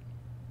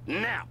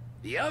 Now,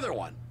 the other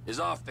one is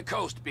off the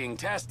coast being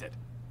tested.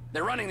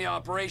 They're running the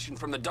operation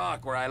from the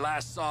dock where I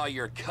last saw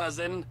your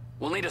cousin.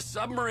 We'll need a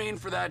submarine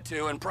for that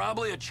too, and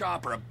probably a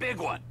chopper, a big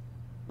one.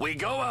 We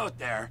go out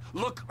there,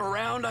 look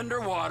around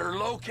underwater,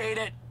 locate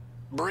it,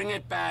 bring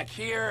it back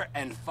here,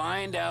 and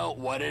find out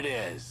what it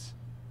is.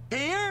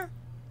 Here?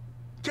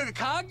 To the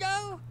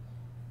Congo?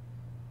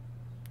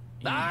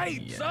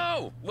 Aye,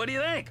 so, what do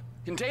you think?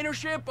 Container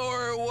ship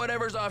or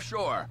whatever's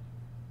offshore?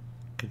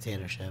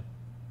 Container ship.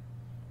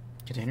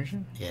 Container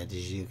ship? Yeah, did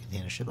you do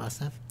container ship last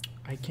time?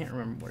 I can't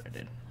remember what I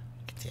did.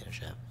 Container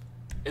ship.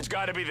 It's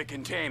gotta be the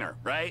container,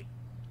 right?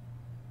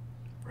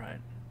 Right.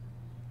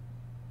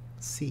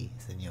 Si,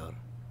 senor.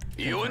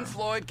 You and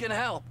Floyd can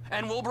help,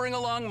 and we'll bring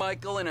along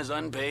Michael and his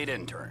unpaid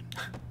intern.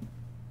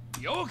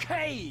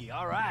 Okay,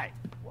 all right.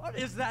 What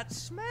is that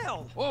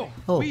smell? Oh,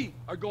 Oh. we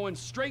are going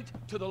straight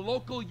to the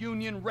local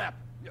union rep.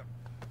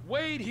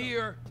 Wade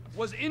here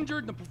was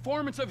injured in the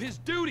performance of his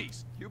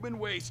duties. Human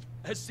waste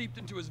has seeped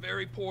into his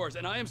very pores,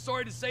 and I am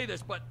sorry to say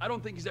this, but I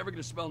don't think he's ever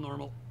going to smell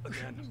normal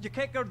again. You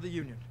can't go to the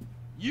union.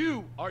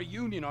 You are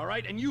union, all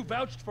right? And you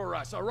vouched for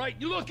us, all right?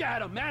 You look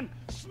at him, man.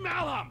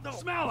 Smell him. No.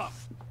 Smell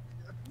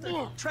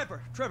him.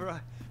 Trevor,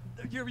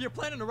 you're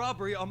planning a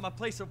robbery on my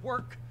place of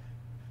work.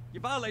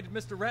 You violated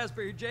Mr.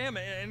 Raspberry Jam,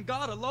 and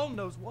God alone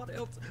knows what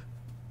else.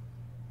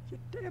 You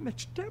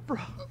damaged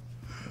Deborah.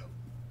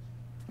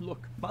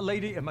 Look, my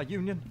lady and my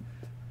union,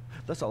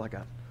 that's all I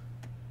got.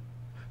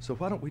 So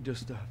why don't we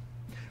just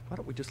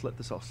let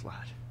this all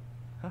slide,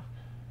 huh?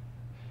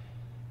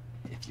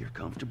 If you're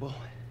comfortable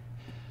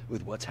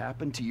with what's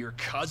happened to your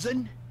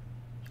cousin,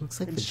 Looks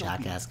like the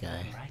jackass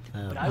guy. right?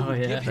 But I will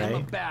give him a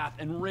right? bath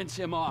and rinse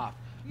him off.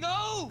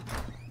 No!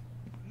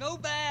 No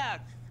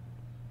bags!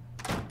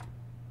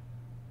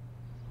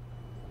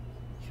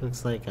 He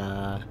looks like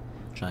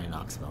Johnny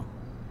Knoxville.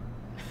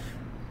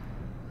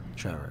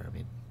 Trevor, I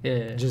mean.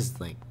 Yeah. Just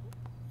like,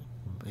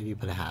 if you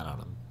put a hat on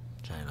him,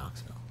 Johnny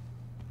Knoxville.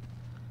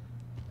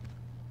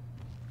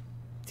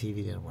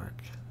 TV didn't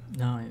work.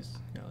 No, he's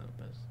got a little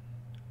bit.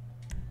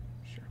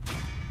 Sure.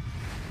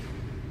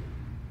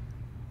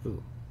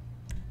 Ooh.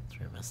 It's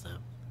really messed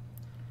up.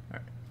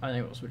 Alright. I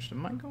think we'll switch to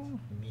Michael.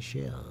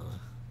 Michelle.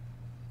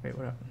 Wait,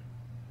 what happened?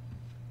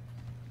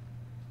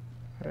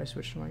 How did I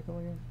switch to Michael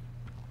again?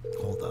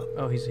 Hold up.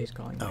 Oh, he's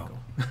calling Oh. Michael.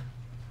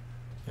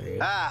 There you go.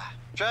 Ah,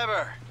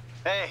 Trevor.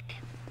 Hey.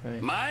 Right.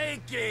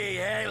 Mikey,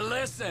 hey,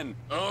 listen.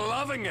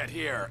 Loving it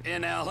here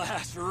in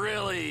LS.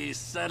 Really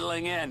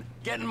settling in.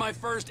 Getting my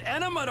first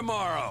enema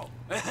tomorrow.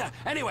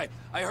 Anyway,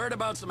 I heard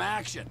about some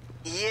action.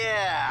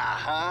 Yeah,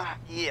 huh?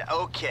 Yeah,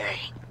 okay.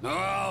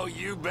 Oh,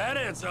 you bet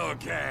it's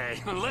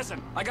okay. Listen,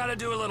 I gotta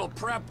do a little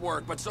prep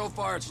work, but so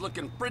far it's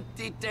looking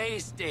pretty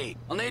tasty.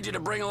 I'll need you to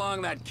bring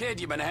along that kid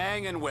you've been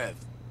hanging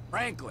with,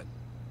 Franklin.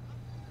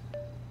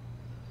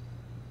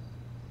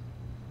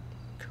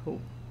 Cool.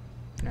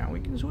 Now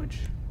we can switch.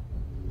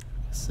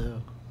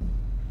 So.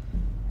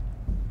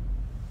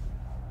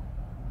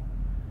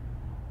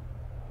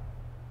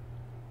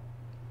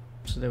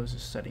 So there was a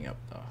setting up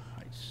the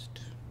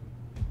heist.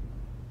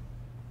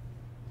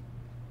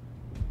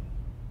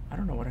 I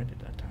don't know what I did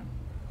that time.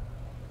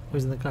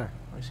 Who's in the car?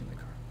 I seen the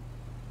car.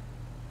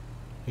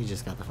 He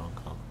just got the phone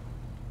call.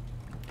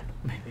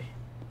 Maybe.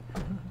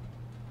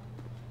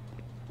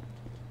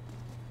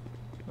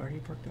 Why are you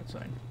parked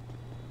outside?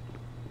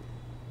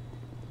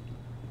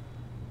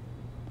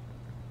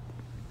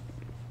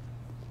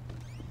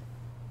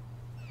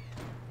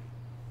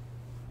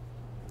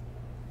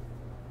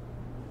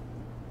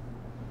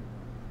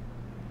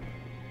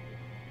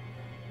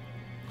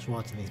 Just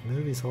watching these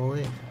movies,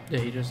 holy. Yeah,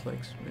 he just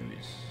likes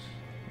movies,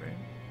 right?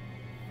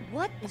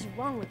 What is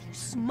wrong with you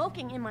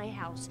smoking in my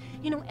house?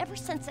 You know, ever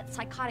since that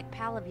psychotic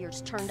pal of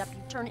yours turned up,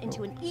 you've turned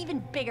into an even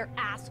bigger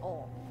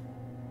asshole.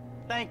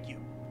 Thank you.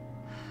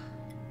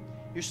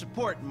 Your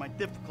support in my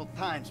difficult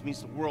times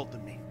means the world to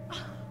me.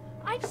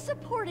 I've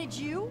supported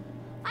you.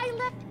 I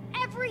left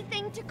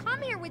everything to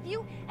come here with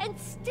you, and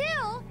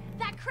still,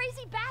 that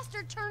crazy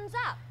bastard turns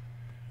up.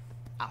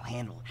 I'll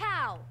handle it.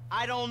 How?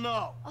 I don't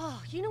know.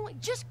 Oh, you know what?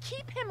 Just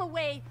keep him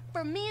away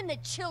from me and the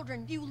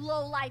children, you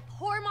low-life,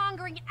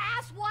 whoremongering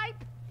asswipe.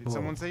 Did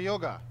someone say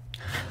yoga?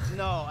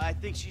 No, I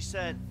think she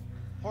said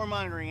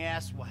whoremongering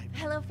asswipe.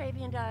 Hello,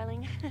 Fabian,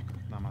 darling.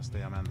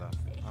 Namaste, Amanda.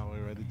 Are we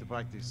ready to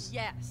practice?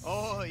 Yes.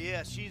 Oh,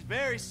 yeah, she's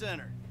very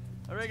centered.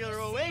 A regular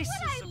oasis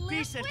of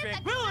peace and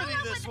tranquility,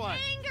 this one.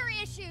 Anger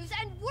issues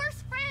and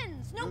worse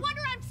friends. No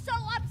wonder I'm so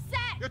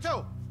upset. You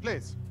too,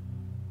 please.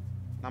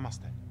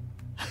 Namaste.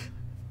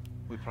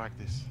 We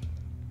practice.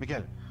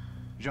 Miguel,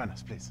 join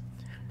us, please.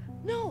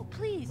 No,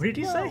 please. What did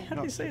he no. say? How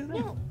did he say his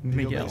name? No.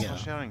 Miguel. Thanks for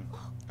sharing.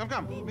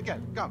 Come, Miguel,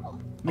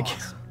 come. Miguel.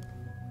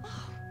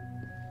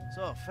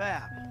 So,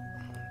 Fab.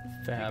 If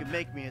you Fab. can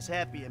make me as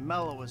happy and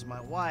mellow as my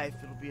wife,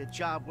 it'll be a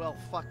job well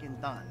fucking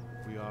done.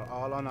 We are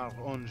all on our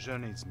own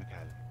journeys, Miguel.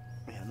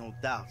 Yeah, no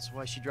doubts.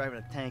 Why is she driving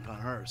a tank on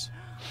hers?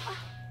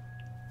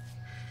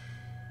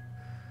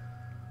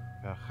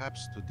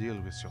 Perhaps to deal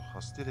with your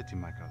hostility,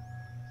 Michael.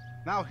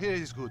 Now here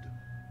is good.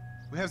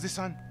 We have the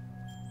sun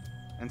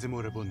and the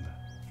moribunda.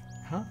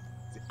 Huh?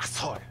 The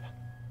asshole.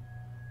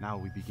 Now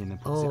we begin to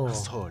put the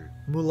asshole.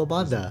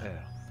 Mulabanda.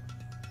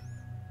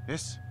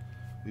 Yes,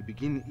 we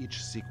begin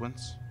each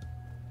sequence.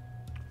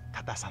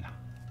 Tadasana.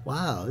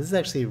 Wow, this is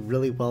actually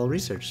really well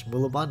researched.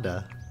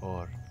 Mulabanda.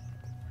 Or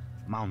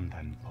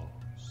mountain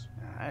pose.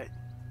 Alright.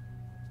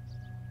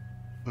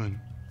 Un,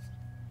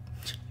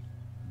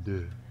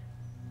 deux,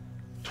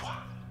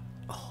 trois.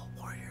 Oh,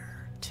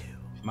 warrior 2.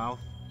 Mouth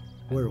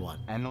Warrior 1.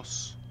 and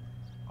nose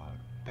are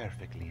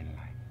perfectly in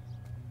line.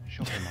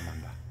 Show him,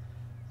 Amanda.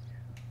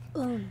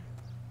 1,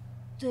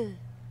 2,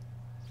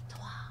 3.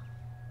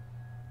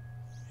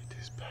 It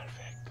is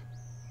perfect.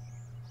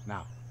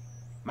 Now,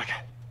 Michael.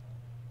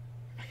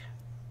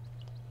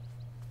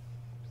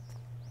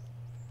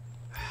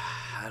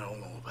 I don't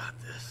know about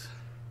this.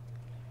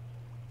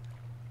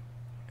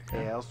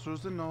 Air through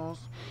the nose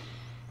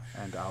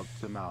and out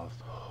the mouth.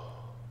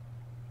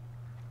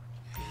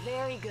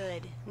 Very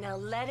good. Now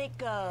let it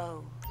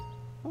go.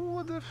 Who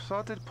would have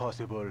thought it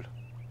possible?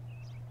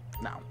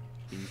 Now,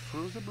 in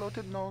through the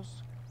bloated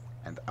nose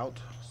and out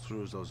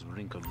through those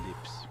wrinkled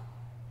lips.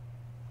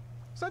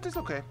 That is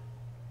okay.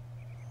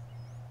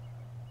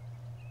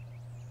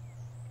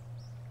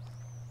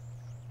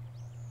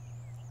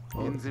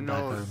 In the back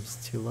nose,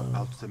 arm's too low.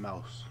 out the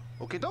mouth.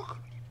 Okay, Doc?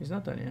 He's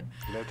not done yet.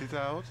 Let it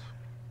out.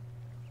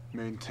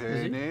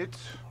 Maintain it.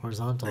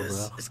 Horizontal, bro.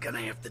 This is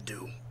gonna have to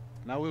do.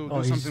 Now we will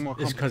Oh, do something more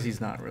it's because complicated.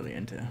 he's not really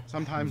into.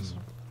 Sometimes,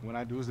 when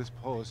I do this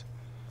pose,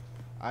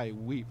 I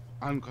weep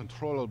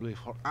uncontrollably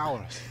for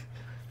hours.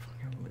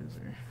 Fucking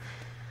loser.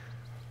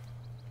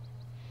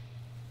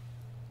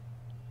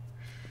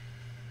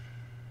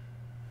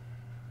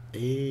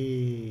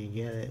 Hey,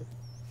 get it.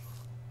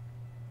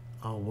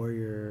 Oh,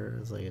 warrior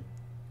is like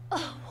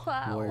Oh,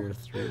 wow. a warrior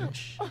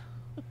 3-ish.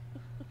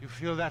 You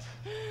feel that?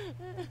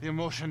 The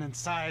emotion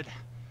inside.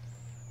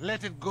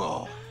 Let it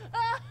go.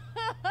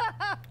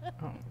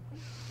 Oh.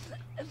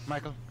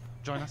 Michael,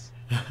 join us.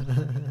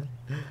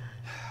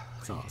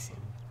 That's awesome.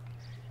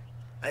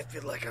 I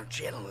feel like I'm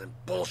channeling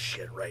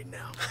bullshit right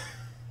now.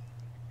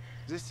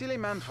 The silly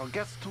man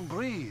forgets to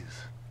breathe.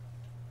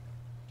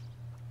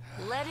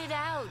 Let it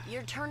out.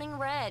 You're turning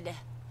red.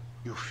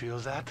 You feel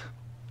that?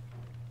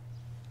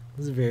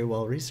 This is very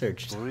well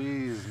researched.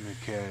 Breathe,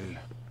 Michael.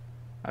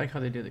 I like how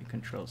they do the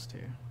controls too.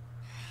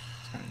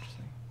 It's kind of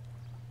interesting.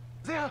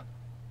 There!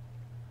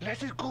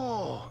 Let it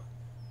go!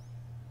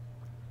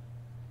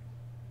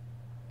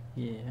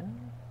 Yeah,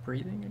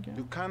 breathing again.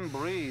 You can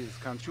breathe,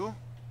 can't you?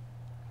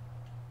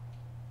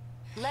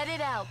 Let it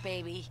out,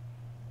 baby.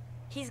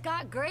 He's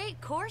got great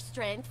core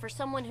strength for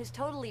someone who's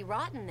totally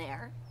rotten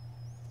there.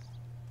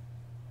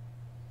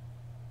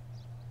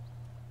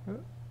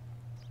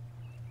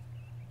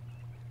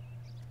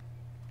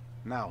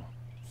 Now,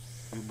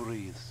 you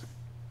breathe.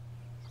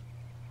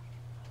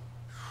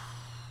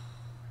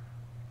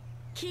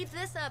 Keep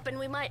this up and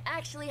we might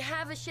actually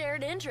have a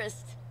shared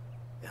interest.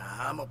 Yeah,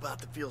 I'm about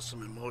to feel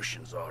some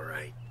emotions, all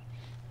right.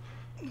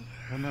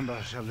 Remember,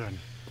 children,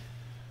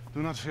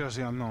 do not fear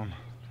the unknown.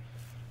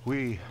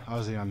 We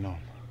are the unknown.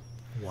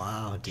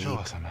 Wow, deep. Show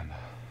us, Amanda.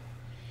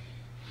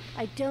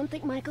 I don't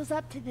think Michael's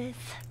up to this.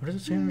 What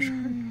does it say on the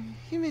shirt?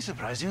 He may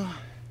surprise you.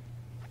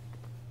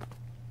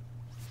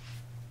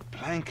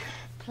 Plank.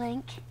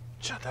 Plank.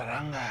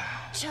 Chaturanga.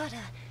 Chata.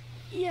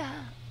 Yeah.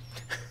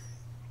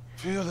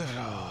 Feel the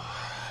flow.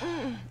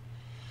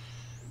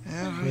 We're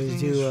gonna Everything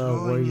is do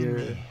flowing warrior.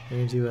 in me. We're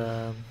gonna do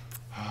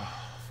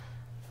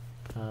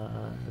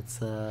it's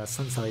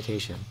sun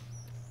salutation.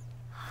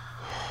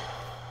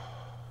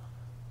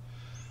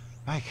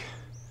 Mike,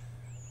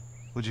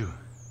 would you?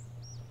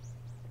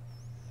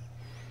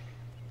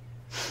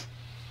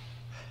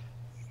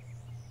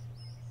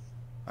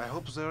 I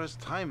hope there is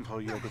time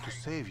for yoga to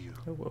save you.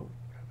 Oh, whoa.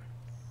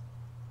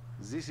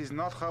 This is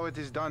not how it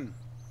is done.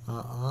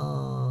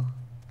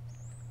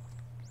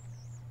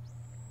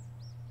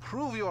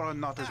 Prove you are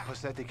not as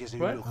pathetic as you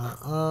What?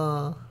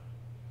 look.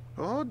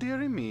 Oh,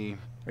 dearie me.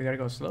 We gotta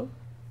go slow.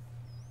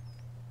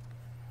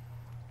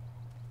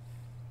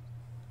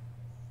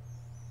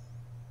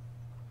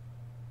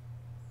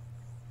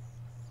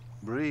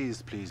 Breathe,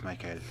 please,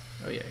 Michael.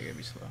 Oh yeah, you gotta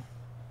be slow.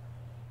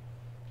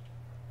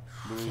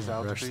 Breathe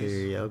out, rush through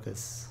please. your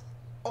yogas.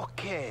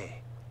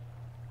 Okay.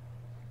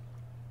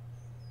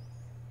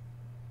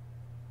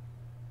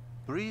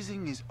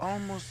 Breathing is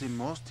almost the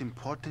most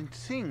important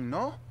thing,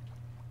 no?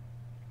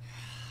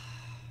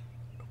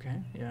 Okay,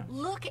 yeah.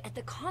 Look at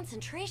the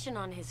concentration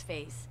on his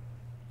face.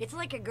 It's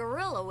like a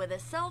gorilla with a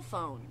cell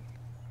phone.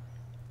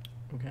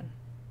 Okay.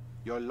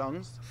 Your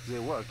lungs, they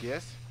work,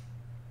 yes?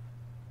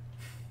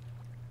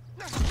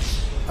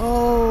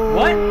 Oh,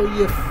 What?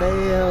 you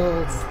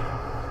failed.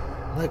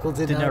 Michael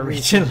did not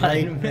reach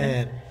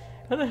enlightenment.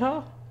 What the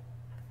hell?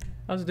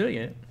 I was doing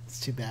it.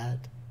 It's too bad.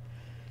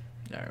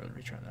 Alright, we'll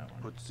retry that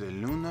one. Put the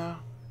lunar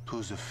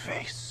to the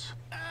face.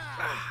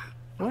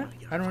 What?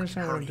 I don't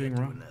understand what I'm doing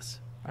wrong.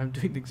 I'm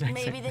doing the exact same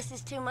Maybe thing. this is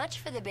too much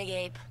for the big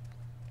ape.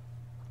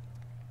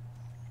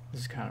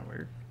 This is kind of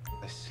weird.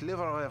 A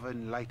sliver of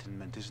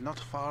enlightenment is not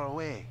far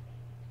away.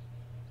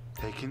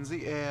 Take in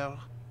the air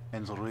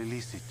and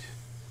release it.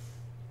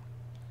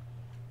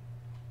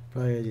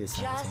 Probably gonna do it Just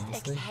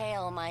simultaneously.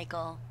 exhale,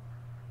 Michael.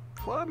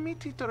 For a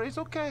meat eater, it's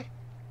okay.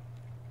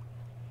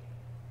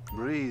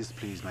 Breathe,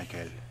 please,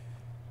 Michael.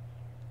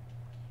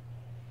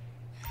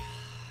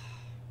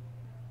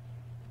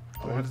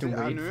 Do I have to Hold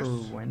the wait for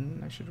anus.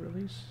 when I should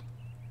release?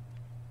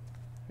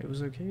 It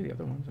was okay, the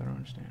other ones, I don't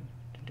understand.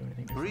 Didn't do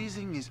anything different.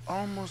 Breathing is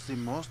almost the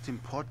most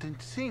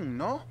important thing,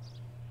 no?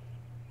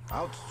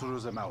 Out through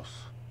the mouth.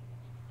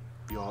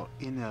 Your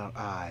inner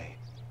eye.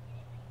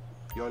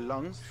 Your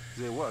lungs,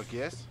 they work,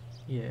 yes?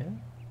 Yeah.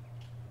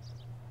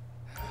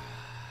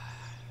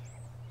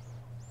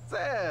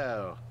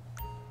 There!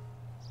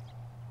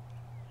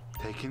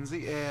 Take in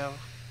the air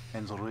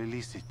and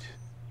release it.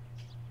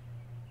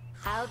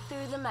 Out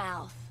through the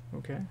mouth.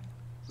 Okay.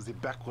 The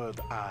backward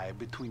eye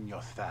between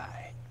your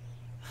thigh.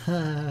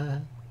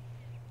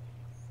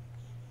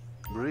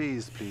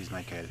 Breathe, please,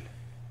 Michael.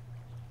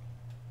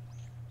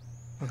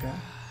 Okay.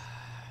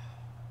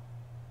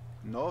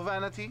 No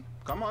vanity.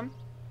 Come on.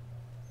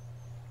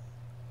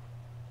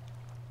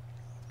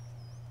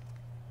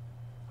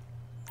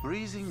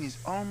 Breathing is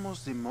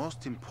almost the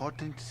most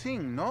important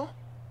thing, no?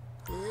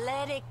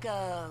 Let it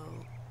go.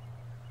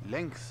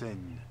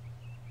 Lengthen.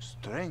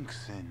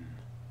 Strengthen.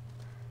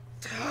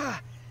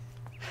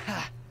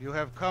 You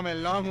have come a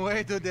long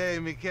way today,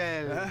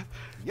 Mikhail.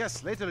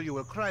 Yes, later you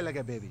will cry like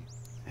a baby.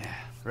 Yeah,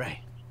 right.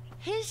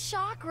 His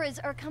chakras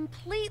are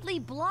completely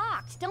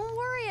blocked. Don't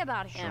worry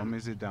about Show him. me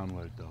the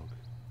downward dog.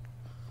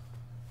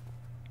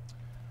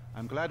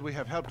 I'm glad we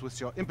have helped with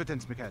your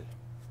impotence, Mikhail.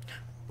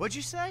 What'd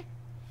you say?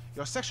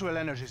 Your sexual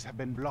energies have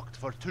been blocked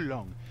for too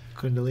long.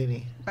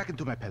 Kundalini. Back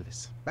into my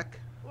pelvis. Back.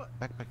 What?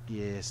 Back, back.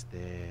 Yes,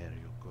 there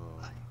you go.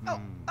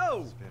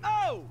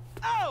 Oh!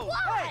 What?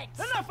 Hey,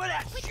 enough of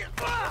that shit!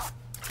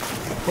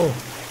 Oh.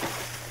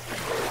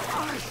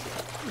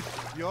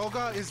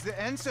 Yoga is the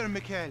answer,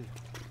 Mikhail.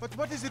 But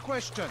what is the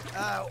question?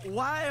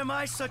 Why am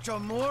I such a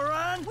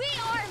moron? We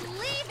are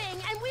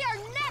leaving, and we are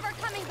never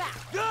coming back.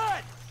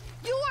 Good!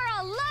 You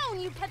are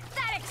alone, you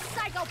pathetic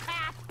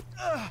psychopath.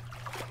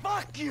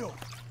 Fuck you!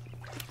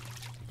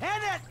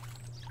 And that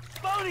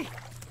phony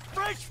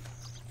French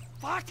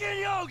fucking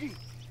yogi!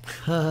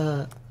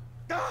 Ah!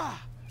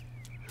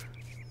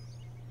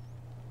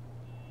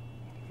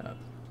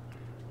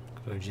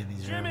 Go to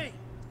Jimmy's room. Jimmy!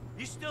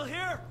 You still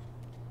here?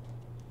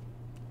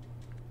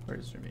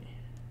 Where's Jimmy?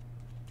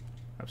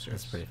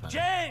 Upstairs. That's pretty funny.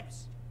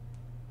 James!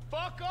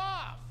 Fuck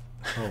off!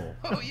 Oh.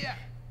 Oh yeah,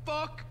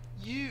 fuck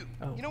you.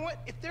 Oh. You know what?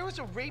 If there was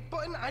a rape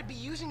button, I'd be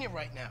using it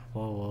right now.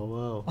 Whoa, whoa,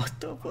 whoa. What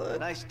the fuck?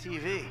 Nice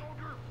TV.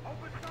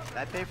 Did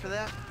I pay for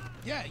that?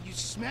 Yeah, you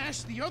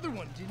smashed the other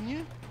one, didn't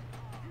you?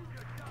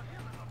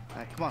 All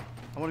right, come on.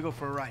 I want to go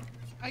for a ride.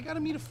 I gotta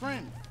meet a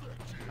friend.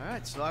 All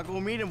right, so I'll go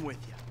meet him with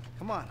you.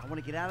 Come on, I want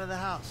to get out of the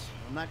house.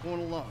 I'm not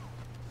going alone.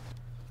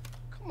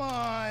 Come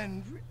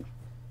on.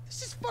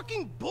 This is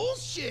fucking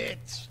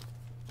bullshit.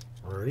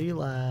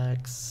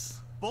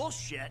 Relax.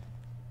 Bullshit?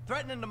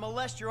 Threatening to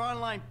molest your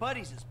online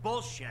buddies is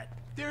bullshit.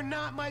 They're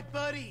not my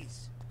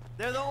buddies.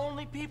 They're the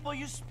only people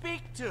you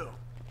speak to.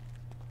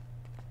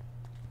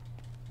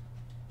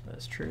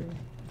 That's true.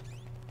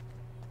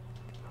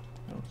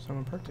 Oh,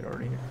 someone parked it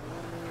already here.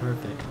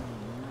 Perfect.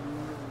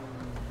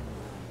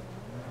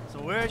 So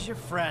where's your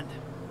friend?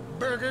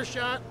 Burger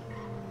shot.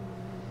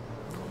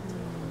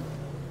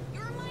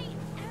 You're my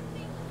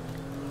enemy.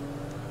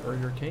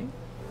 Burger King?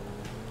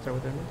 Is that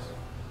what that is?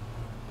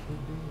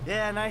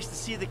 Yeah, nice to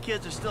see the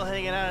kids are still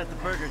hanging out at the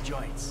burger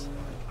joints.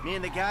 Me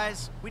and the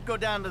guys, we'd go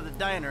down to the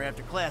diner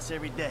after class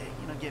every day.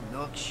 You know, get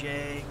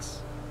milkshakes,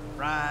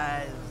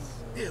 fries.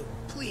 Ew,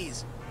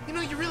 please. You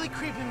know, you're really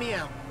creeping me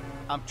out.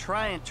 I'm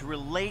trying to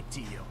relate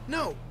to you.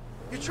 No,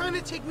 you're trying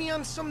to take me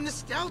on some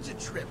nostalgia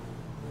trip.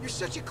 You're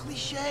such a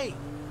cliche.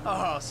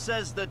 Oh,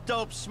 says the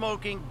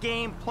dope-smoking,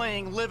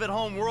 game-playing,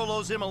 live-at-home world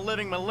owes him a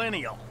living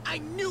millennial. I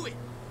knew it.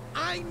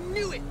 I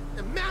knew it.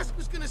 The mask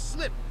was gonna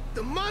slip.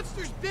 The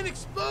monster's been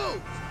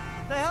exposed.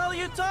 The hell are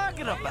you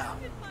talking about?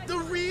 The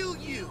real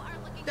you.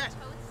 That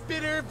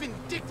bitter,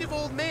 vindictive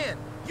old man.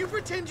 You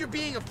pretend you're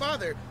being a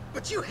father,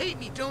 but you hate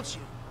me, don't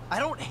you? I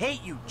don't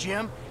hate you,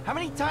 Jim. How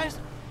many times...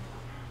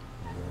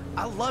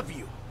 I love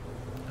you.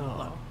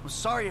 Look, I'm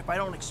sorry if I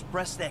don't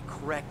express that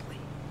correctly.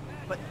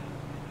 But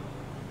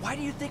why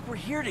do you think we're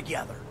here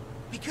together?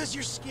 Because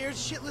you're scared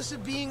shitless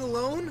of being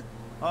alone?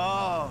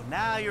 Oh,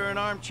 now you're an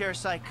armchair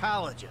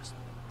psychologist.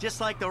 Just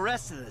like the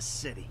rest of this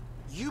city.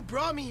 You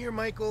brought me here,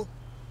 Michael.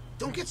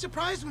 Don't get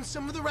surprised when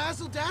some of the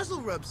razzle-dazzle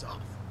rubs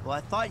off. Well,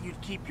 I thought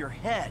you'd keep your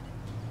head.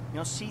 You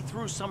know, see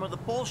through some of the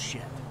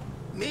bullshit.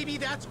 Maybe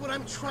that's what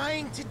I'm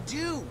trying to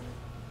do.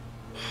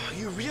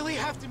 You really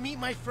have to meet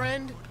my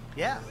friend?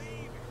 Yeah,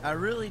 I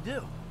really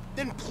do.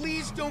 Then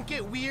please don't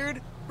get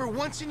weird. For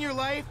once in your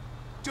life,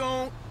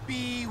 don't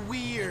be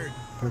weird.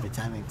 Perfect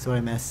timing. So I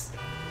miss.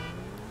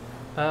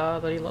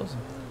 That he loves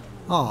him.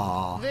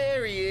 Aww.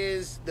 There he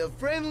is, the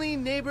friendly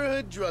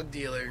neighborhood drug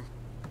dealer.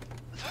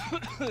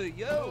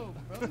 Yo,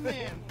 brother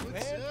man,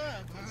 what's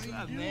up? What's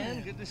up,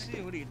 man? Good to see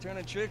you. What are you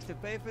turning tricks to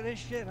pay for this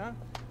shit, huh?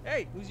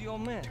 Hey, who's the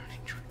old man? Turning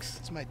tricks.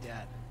 It's my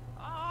dad.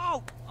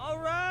 Oh, all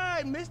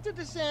right, Mr.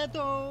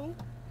 DeSanto.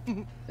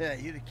 Yeah,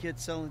 you the kid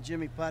selling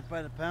Jimmy pot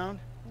by the pound?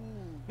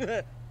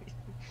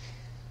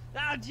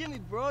 Ah, Jimmy,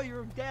 bro,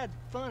 your dad's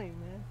funny,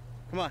 man.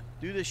 Come on,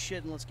 do this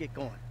shit and let's get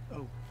going.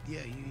 Oh,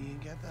 yeah, you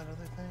got that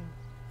other thing?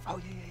 Oh,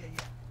 yeah.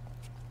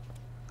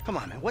 Come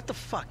on, man, what the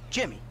fuck?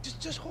 Jimmy!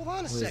 Just hold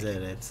on a What second. is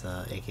it? It's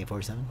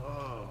AK-47?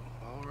 Oh,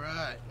 all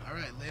right,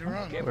 later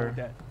on. Okay, we're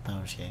No,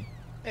 I'm just kidding.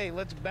 Hey,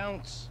 let's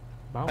bounce.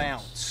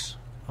 Bounce.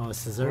 Oh, it's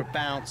scissor? We're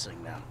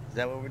bouncing now. Is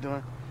that what we're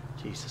doing?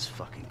 Jesus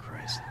fucking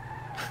Christ.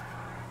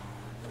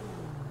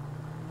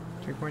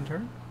 3-point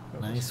turn?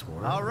 Nice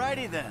work.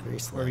 Alrighty then. Very Where are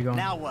slow. we going?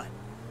 Now what?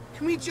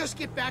 Can we just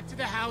get back to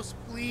the house,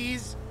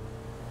 please?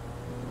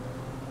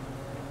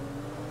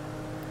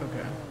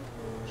 Okay.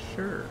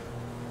 Sure.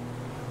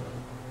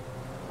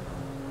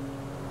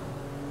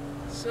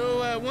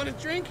 So, want a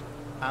drink?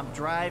 I'm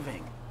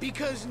driving.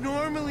 Because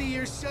normally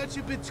you're such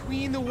a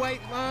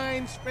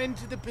between-the-white-lines, friend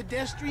to the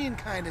pedestrian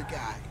kind of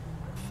guy.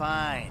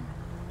 Fine.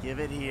 Give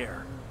it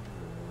here.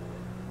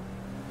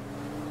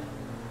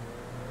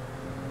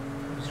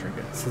 Let's drink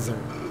it. Scissor.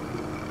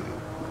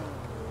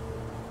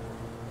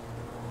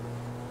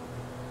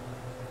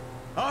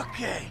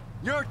 Okay,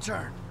 your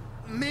turn.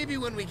 Maybe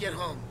when we get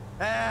home.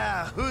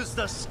 Ah, who's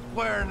the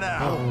square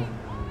now?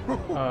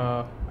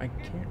 I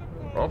can't.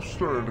 I'm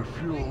starting to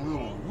feel a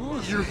little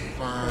woozy. You're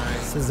fine.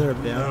 Scissor,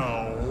 yeah.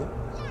 No.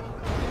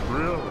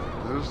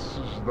 Really? This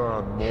is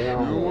not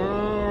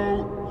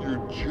normal.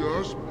 You're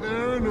just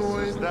paranoid.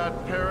 This is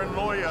not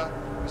paranoia.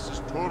 This is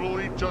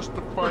totally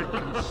justified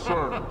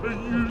concern.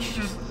 You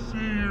should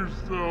see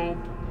yourself.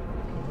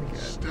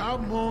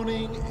 Stop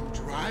moaning and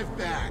drive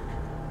back.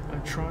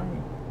 I'm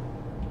trying.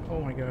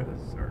 Oh my god,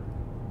 this is hard.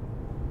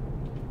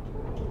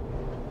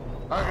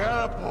 I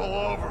gotta pull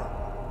over.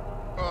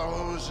 Oh,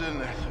 who's in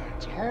there?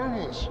 It's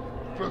harmless.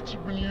 Vets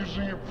have been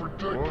using it for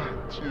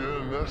decades. You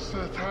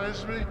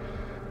anesthetize me?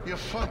 You're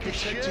fucking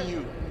protecting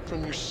you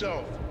from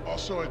yourself.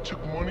 Also, I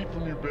took money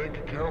from your bank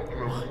account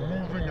and I'm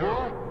moving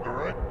out,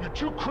 alright? You're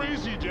too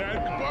crazy, Dad.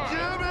 Goodbye.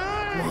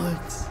 Jimmy!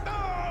 What?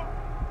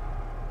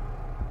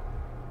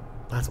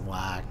 That's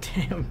whack.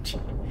 Damn.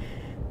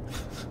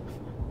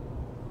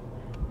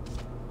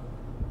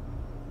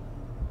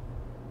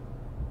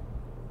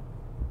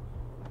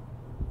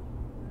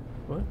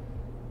 What?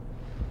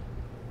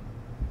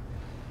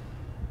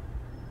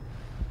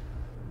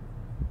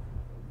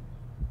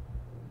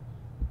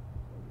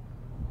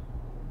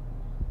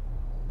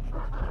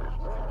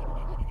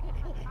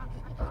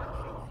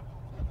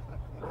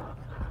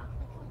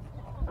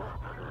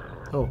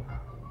 Oh.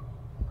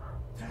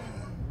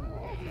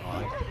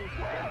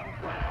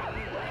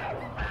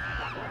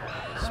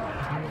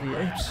 Planet of the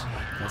Apes.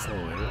 That's a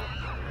little weird.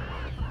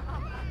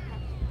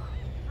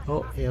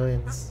 Oh,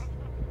 aliens.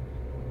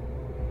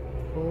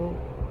 Oh.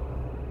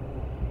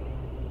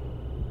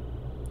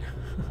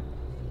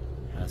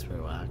 That's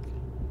pretty whack.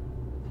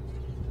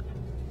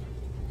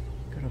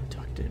 Got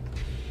abducted.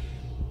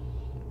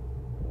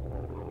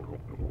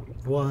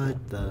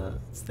 What the?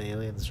 It's the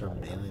aliens from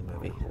the Alien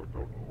movie.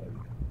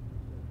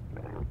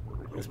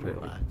 That's pretty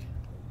whack.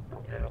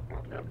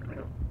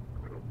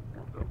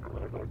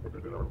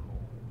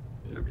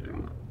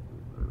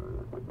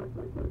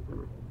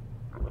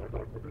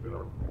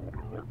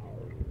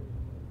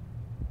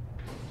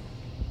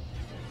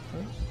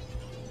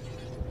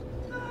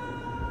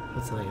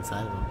 What's something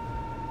inside of them?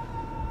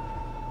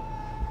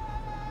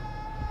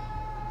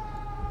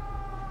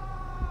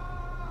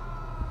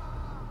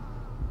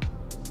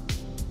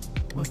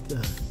 What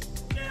the?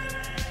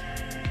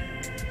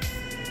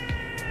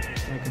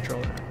 Can I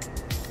control that?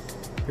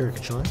 You're a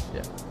controller?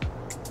 Yeah.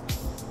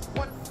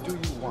 What do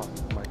you want,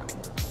 Michael?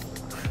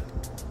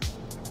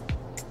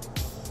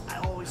 I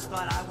always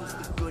thought I was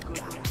the good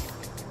guy.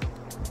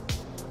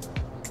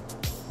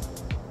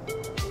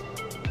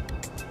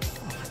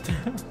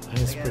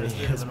 That's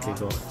pretty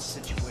cool.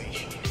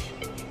 Situation.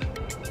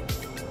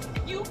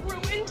 You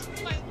ruined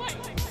my life.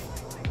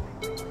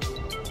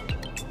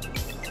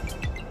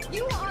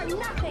 You are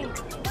nothing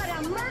but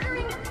a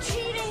murdering,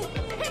 cheating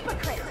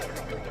hypocrite.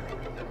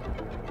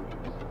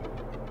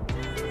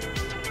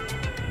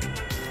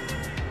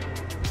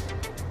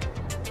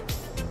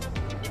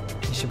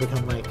 You should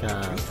become like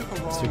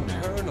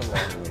Superman.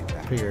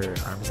 Put your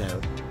arms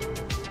out.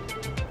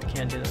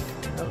 Can't do that.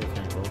 That would be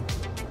kind of cool.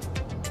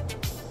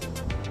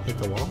 Hit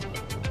the wall?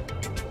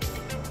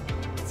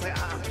 It's like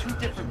I'm two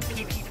different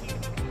people.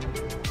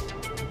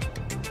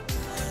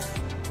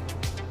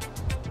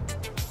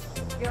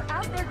 You're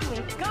out there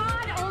doing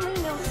God only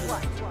knows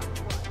what.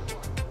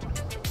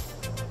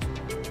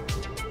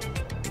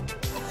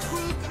 A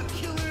crook, a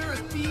killer, a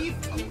thief,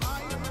 a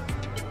liar.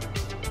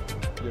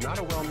 You're not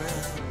a well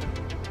man.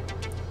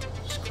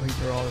 Just clean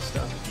through all this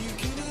stuff.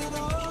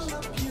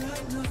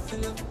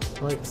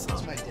 I like the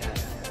song. That's my dad.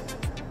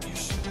 You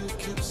should have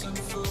kept some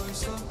for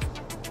yourself.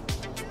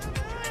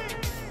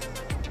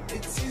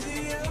 It's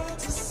easier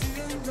to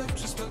see in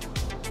retrospect.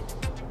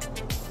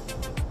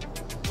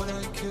 What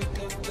I could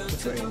have done to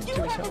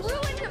You have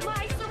ruined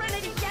my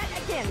serenity yet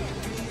again.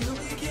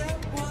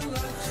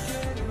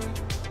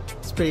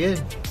 It's pretty good.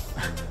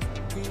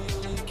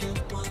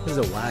 This is a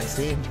whack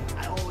scene.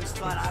 I always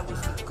thought I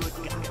was the good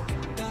guy.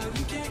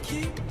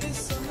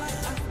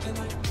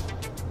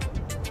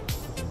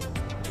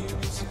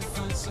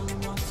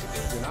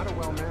 You're not a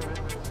well man.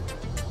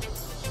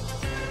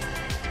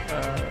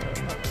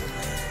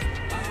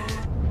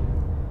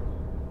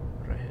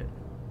 What did I hit?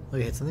 Oh,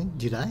 you hit something?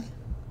 Did you die?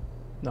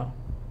 No.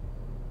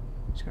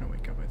 Just gonna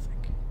wake up, I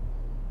think.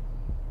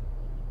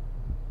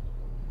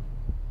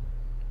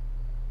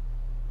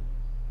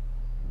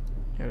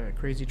 Had a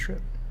crazy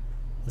trip.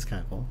 That's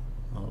kind of cool.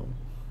 Oh.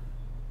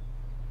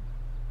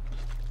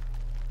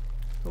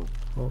 Oh.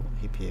 Oh,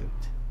 he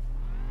puked.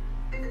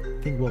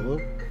 Think whoa.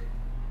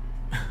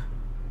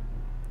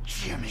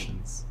 Jimmy,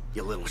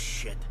 you little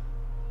shit.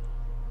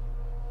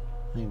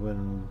 I think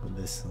when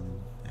this one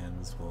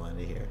ends, we'll end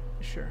it here.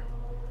 Sure.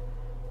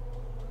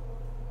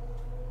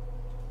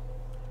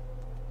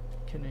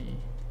 Can I...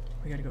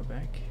 We gotta go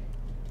back.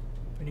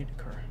 We need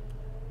a car.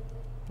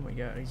 Oh my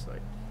god, he's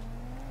like...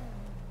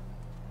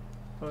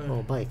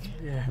 Oh, bike.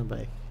 Yeah. A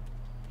bike.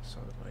 Saw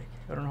the bike.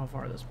 I don't know how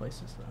far this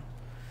place is, though.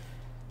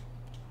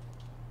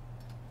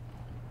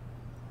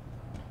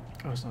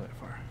 Oh, it's not that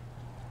far.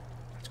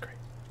 That's great.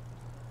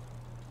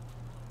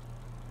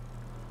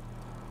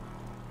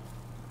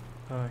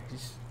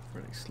 He's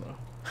really slow.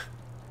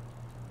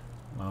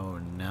 Oh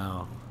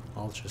no.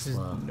 Ultra There's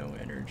slow. no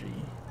energy.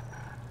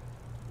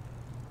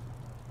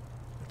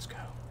 Let's go.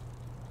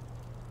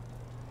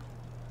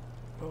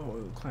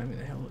 Oh, climbing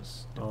the hill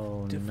is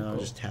Oh difficult. no,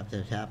 just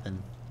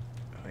tapping.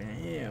 I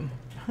am.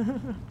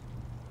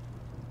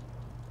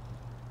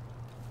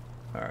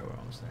 Alright, we're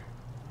almost there.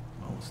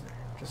 Almost there.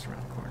 Just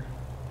around the corner.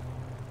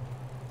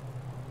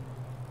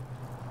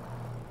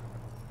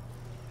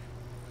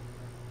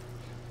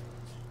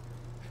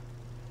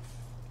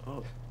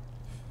 Oh.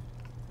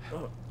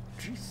 Oh,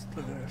 jeez.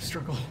 Look at that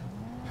struggle.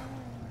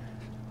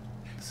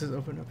 This is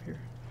open up here.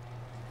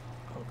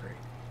 Oh, great.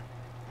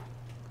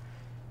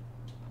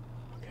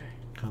 Okay.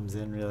 Comes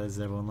in, realizes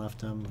everyone left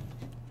him.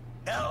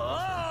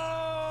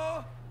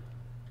 Hello!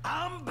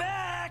 I'm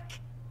back!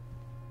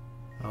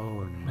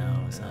 Oh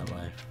no, it's not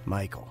life.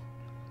 Michael,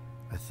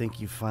 I think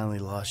you finally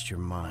lost your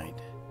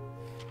mind.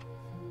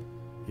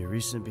 Your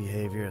recent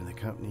behavior and the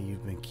company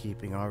you've been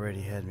keeping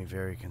already had me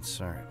very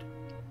concerned.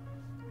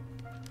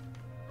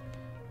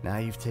 Now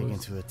you've taken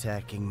to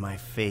attacking my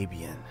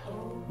Fabian,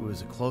 who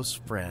is a close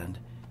friend.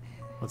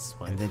 What's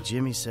and then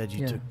Jimmy said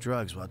you took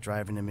drugs while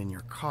driving him in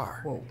your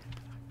car. Whoa.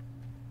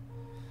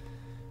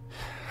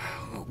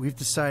 We've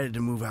decided to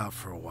move out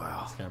for a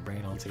while. Just gotta bring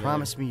it all You together.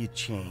 promised me you'd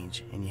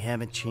change, and you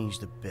haven't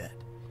changed a bit.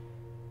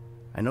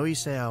 I know you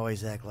say I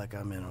always act like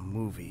I'm in a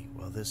movie.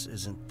 Well, this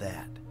isn't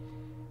that.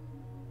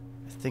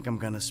 I think I'm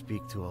gonna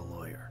speak to a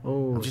lawyer.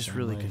 Oh, I'm just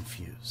really certainly.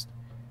 confused.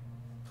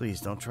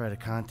 Please don't try to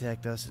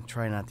contact us and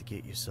try not to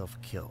get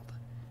yourself killed.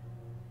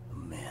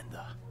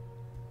 Amanda.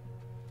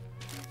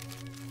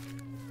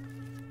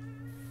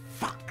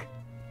 Fuck.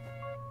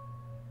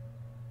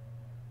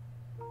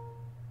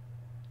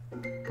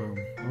 Boom.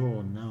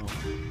 Oh no.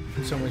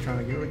 Somebody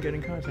trying to get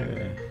in contact with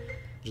me.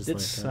 Just Did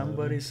like,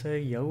 somebody say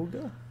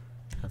yoga?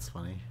 That's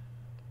funny.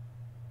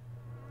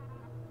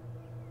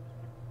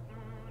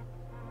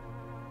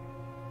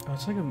 Oh,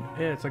 it's like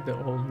it's like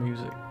the old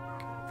music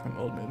from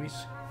old movies.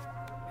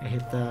 It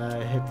hit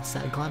the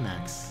sad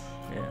climax.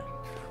 Yeah.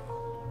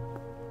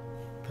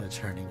 The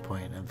turning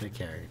point of the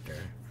character.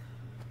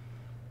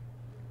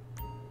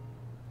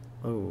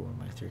 Oh,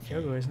 my 3K.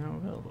 Yoga is now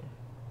available.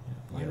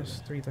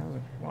 Minus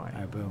 3,000. Why?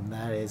 Alright, boom.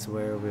 That is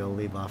where we'll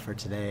leave off for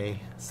today.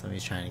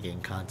 Somebody's trying to get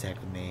in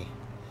contact with me.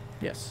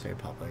 Yes. Very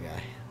popular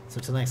guy. So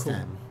till next Cool.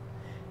 time,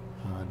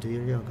 do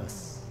your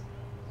yogas.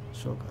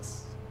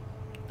 Shogas.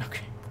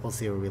 Okay. We'll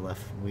see where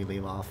we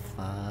leave off.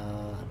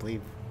 I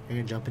believe we're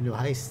gonna jump into a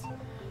heist.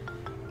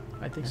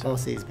 I think so.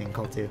 Bossy's being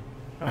called too.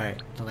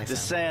 Alright, till next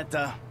time.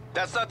 DeSanta.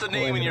 That's not the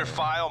name in your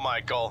file,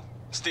 Michael.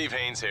 Steve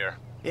Haynes here.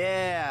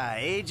 Yeah,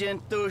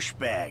 Agent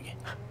Douchebag.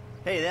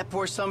 Hey, that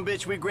poor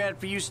sumbitch we grabbed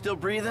for you still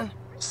breathing?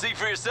 See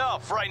for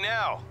yourself, right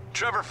now.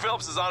 Trevor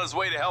Phillips is on his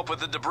way to help with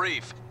the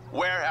debrief.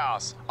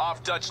 Warehouse,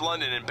 off Dutch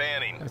London and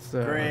Banning. That's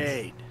the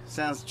Great.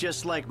 Sounds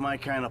just like my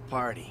kind of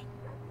party.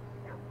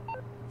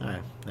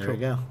 Alright, there we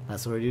go.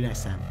 That's what we do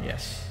next time.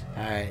 Yes.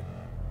 Alright,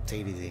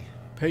 take it easy.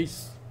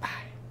 Peace. Bye.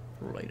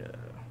 Later.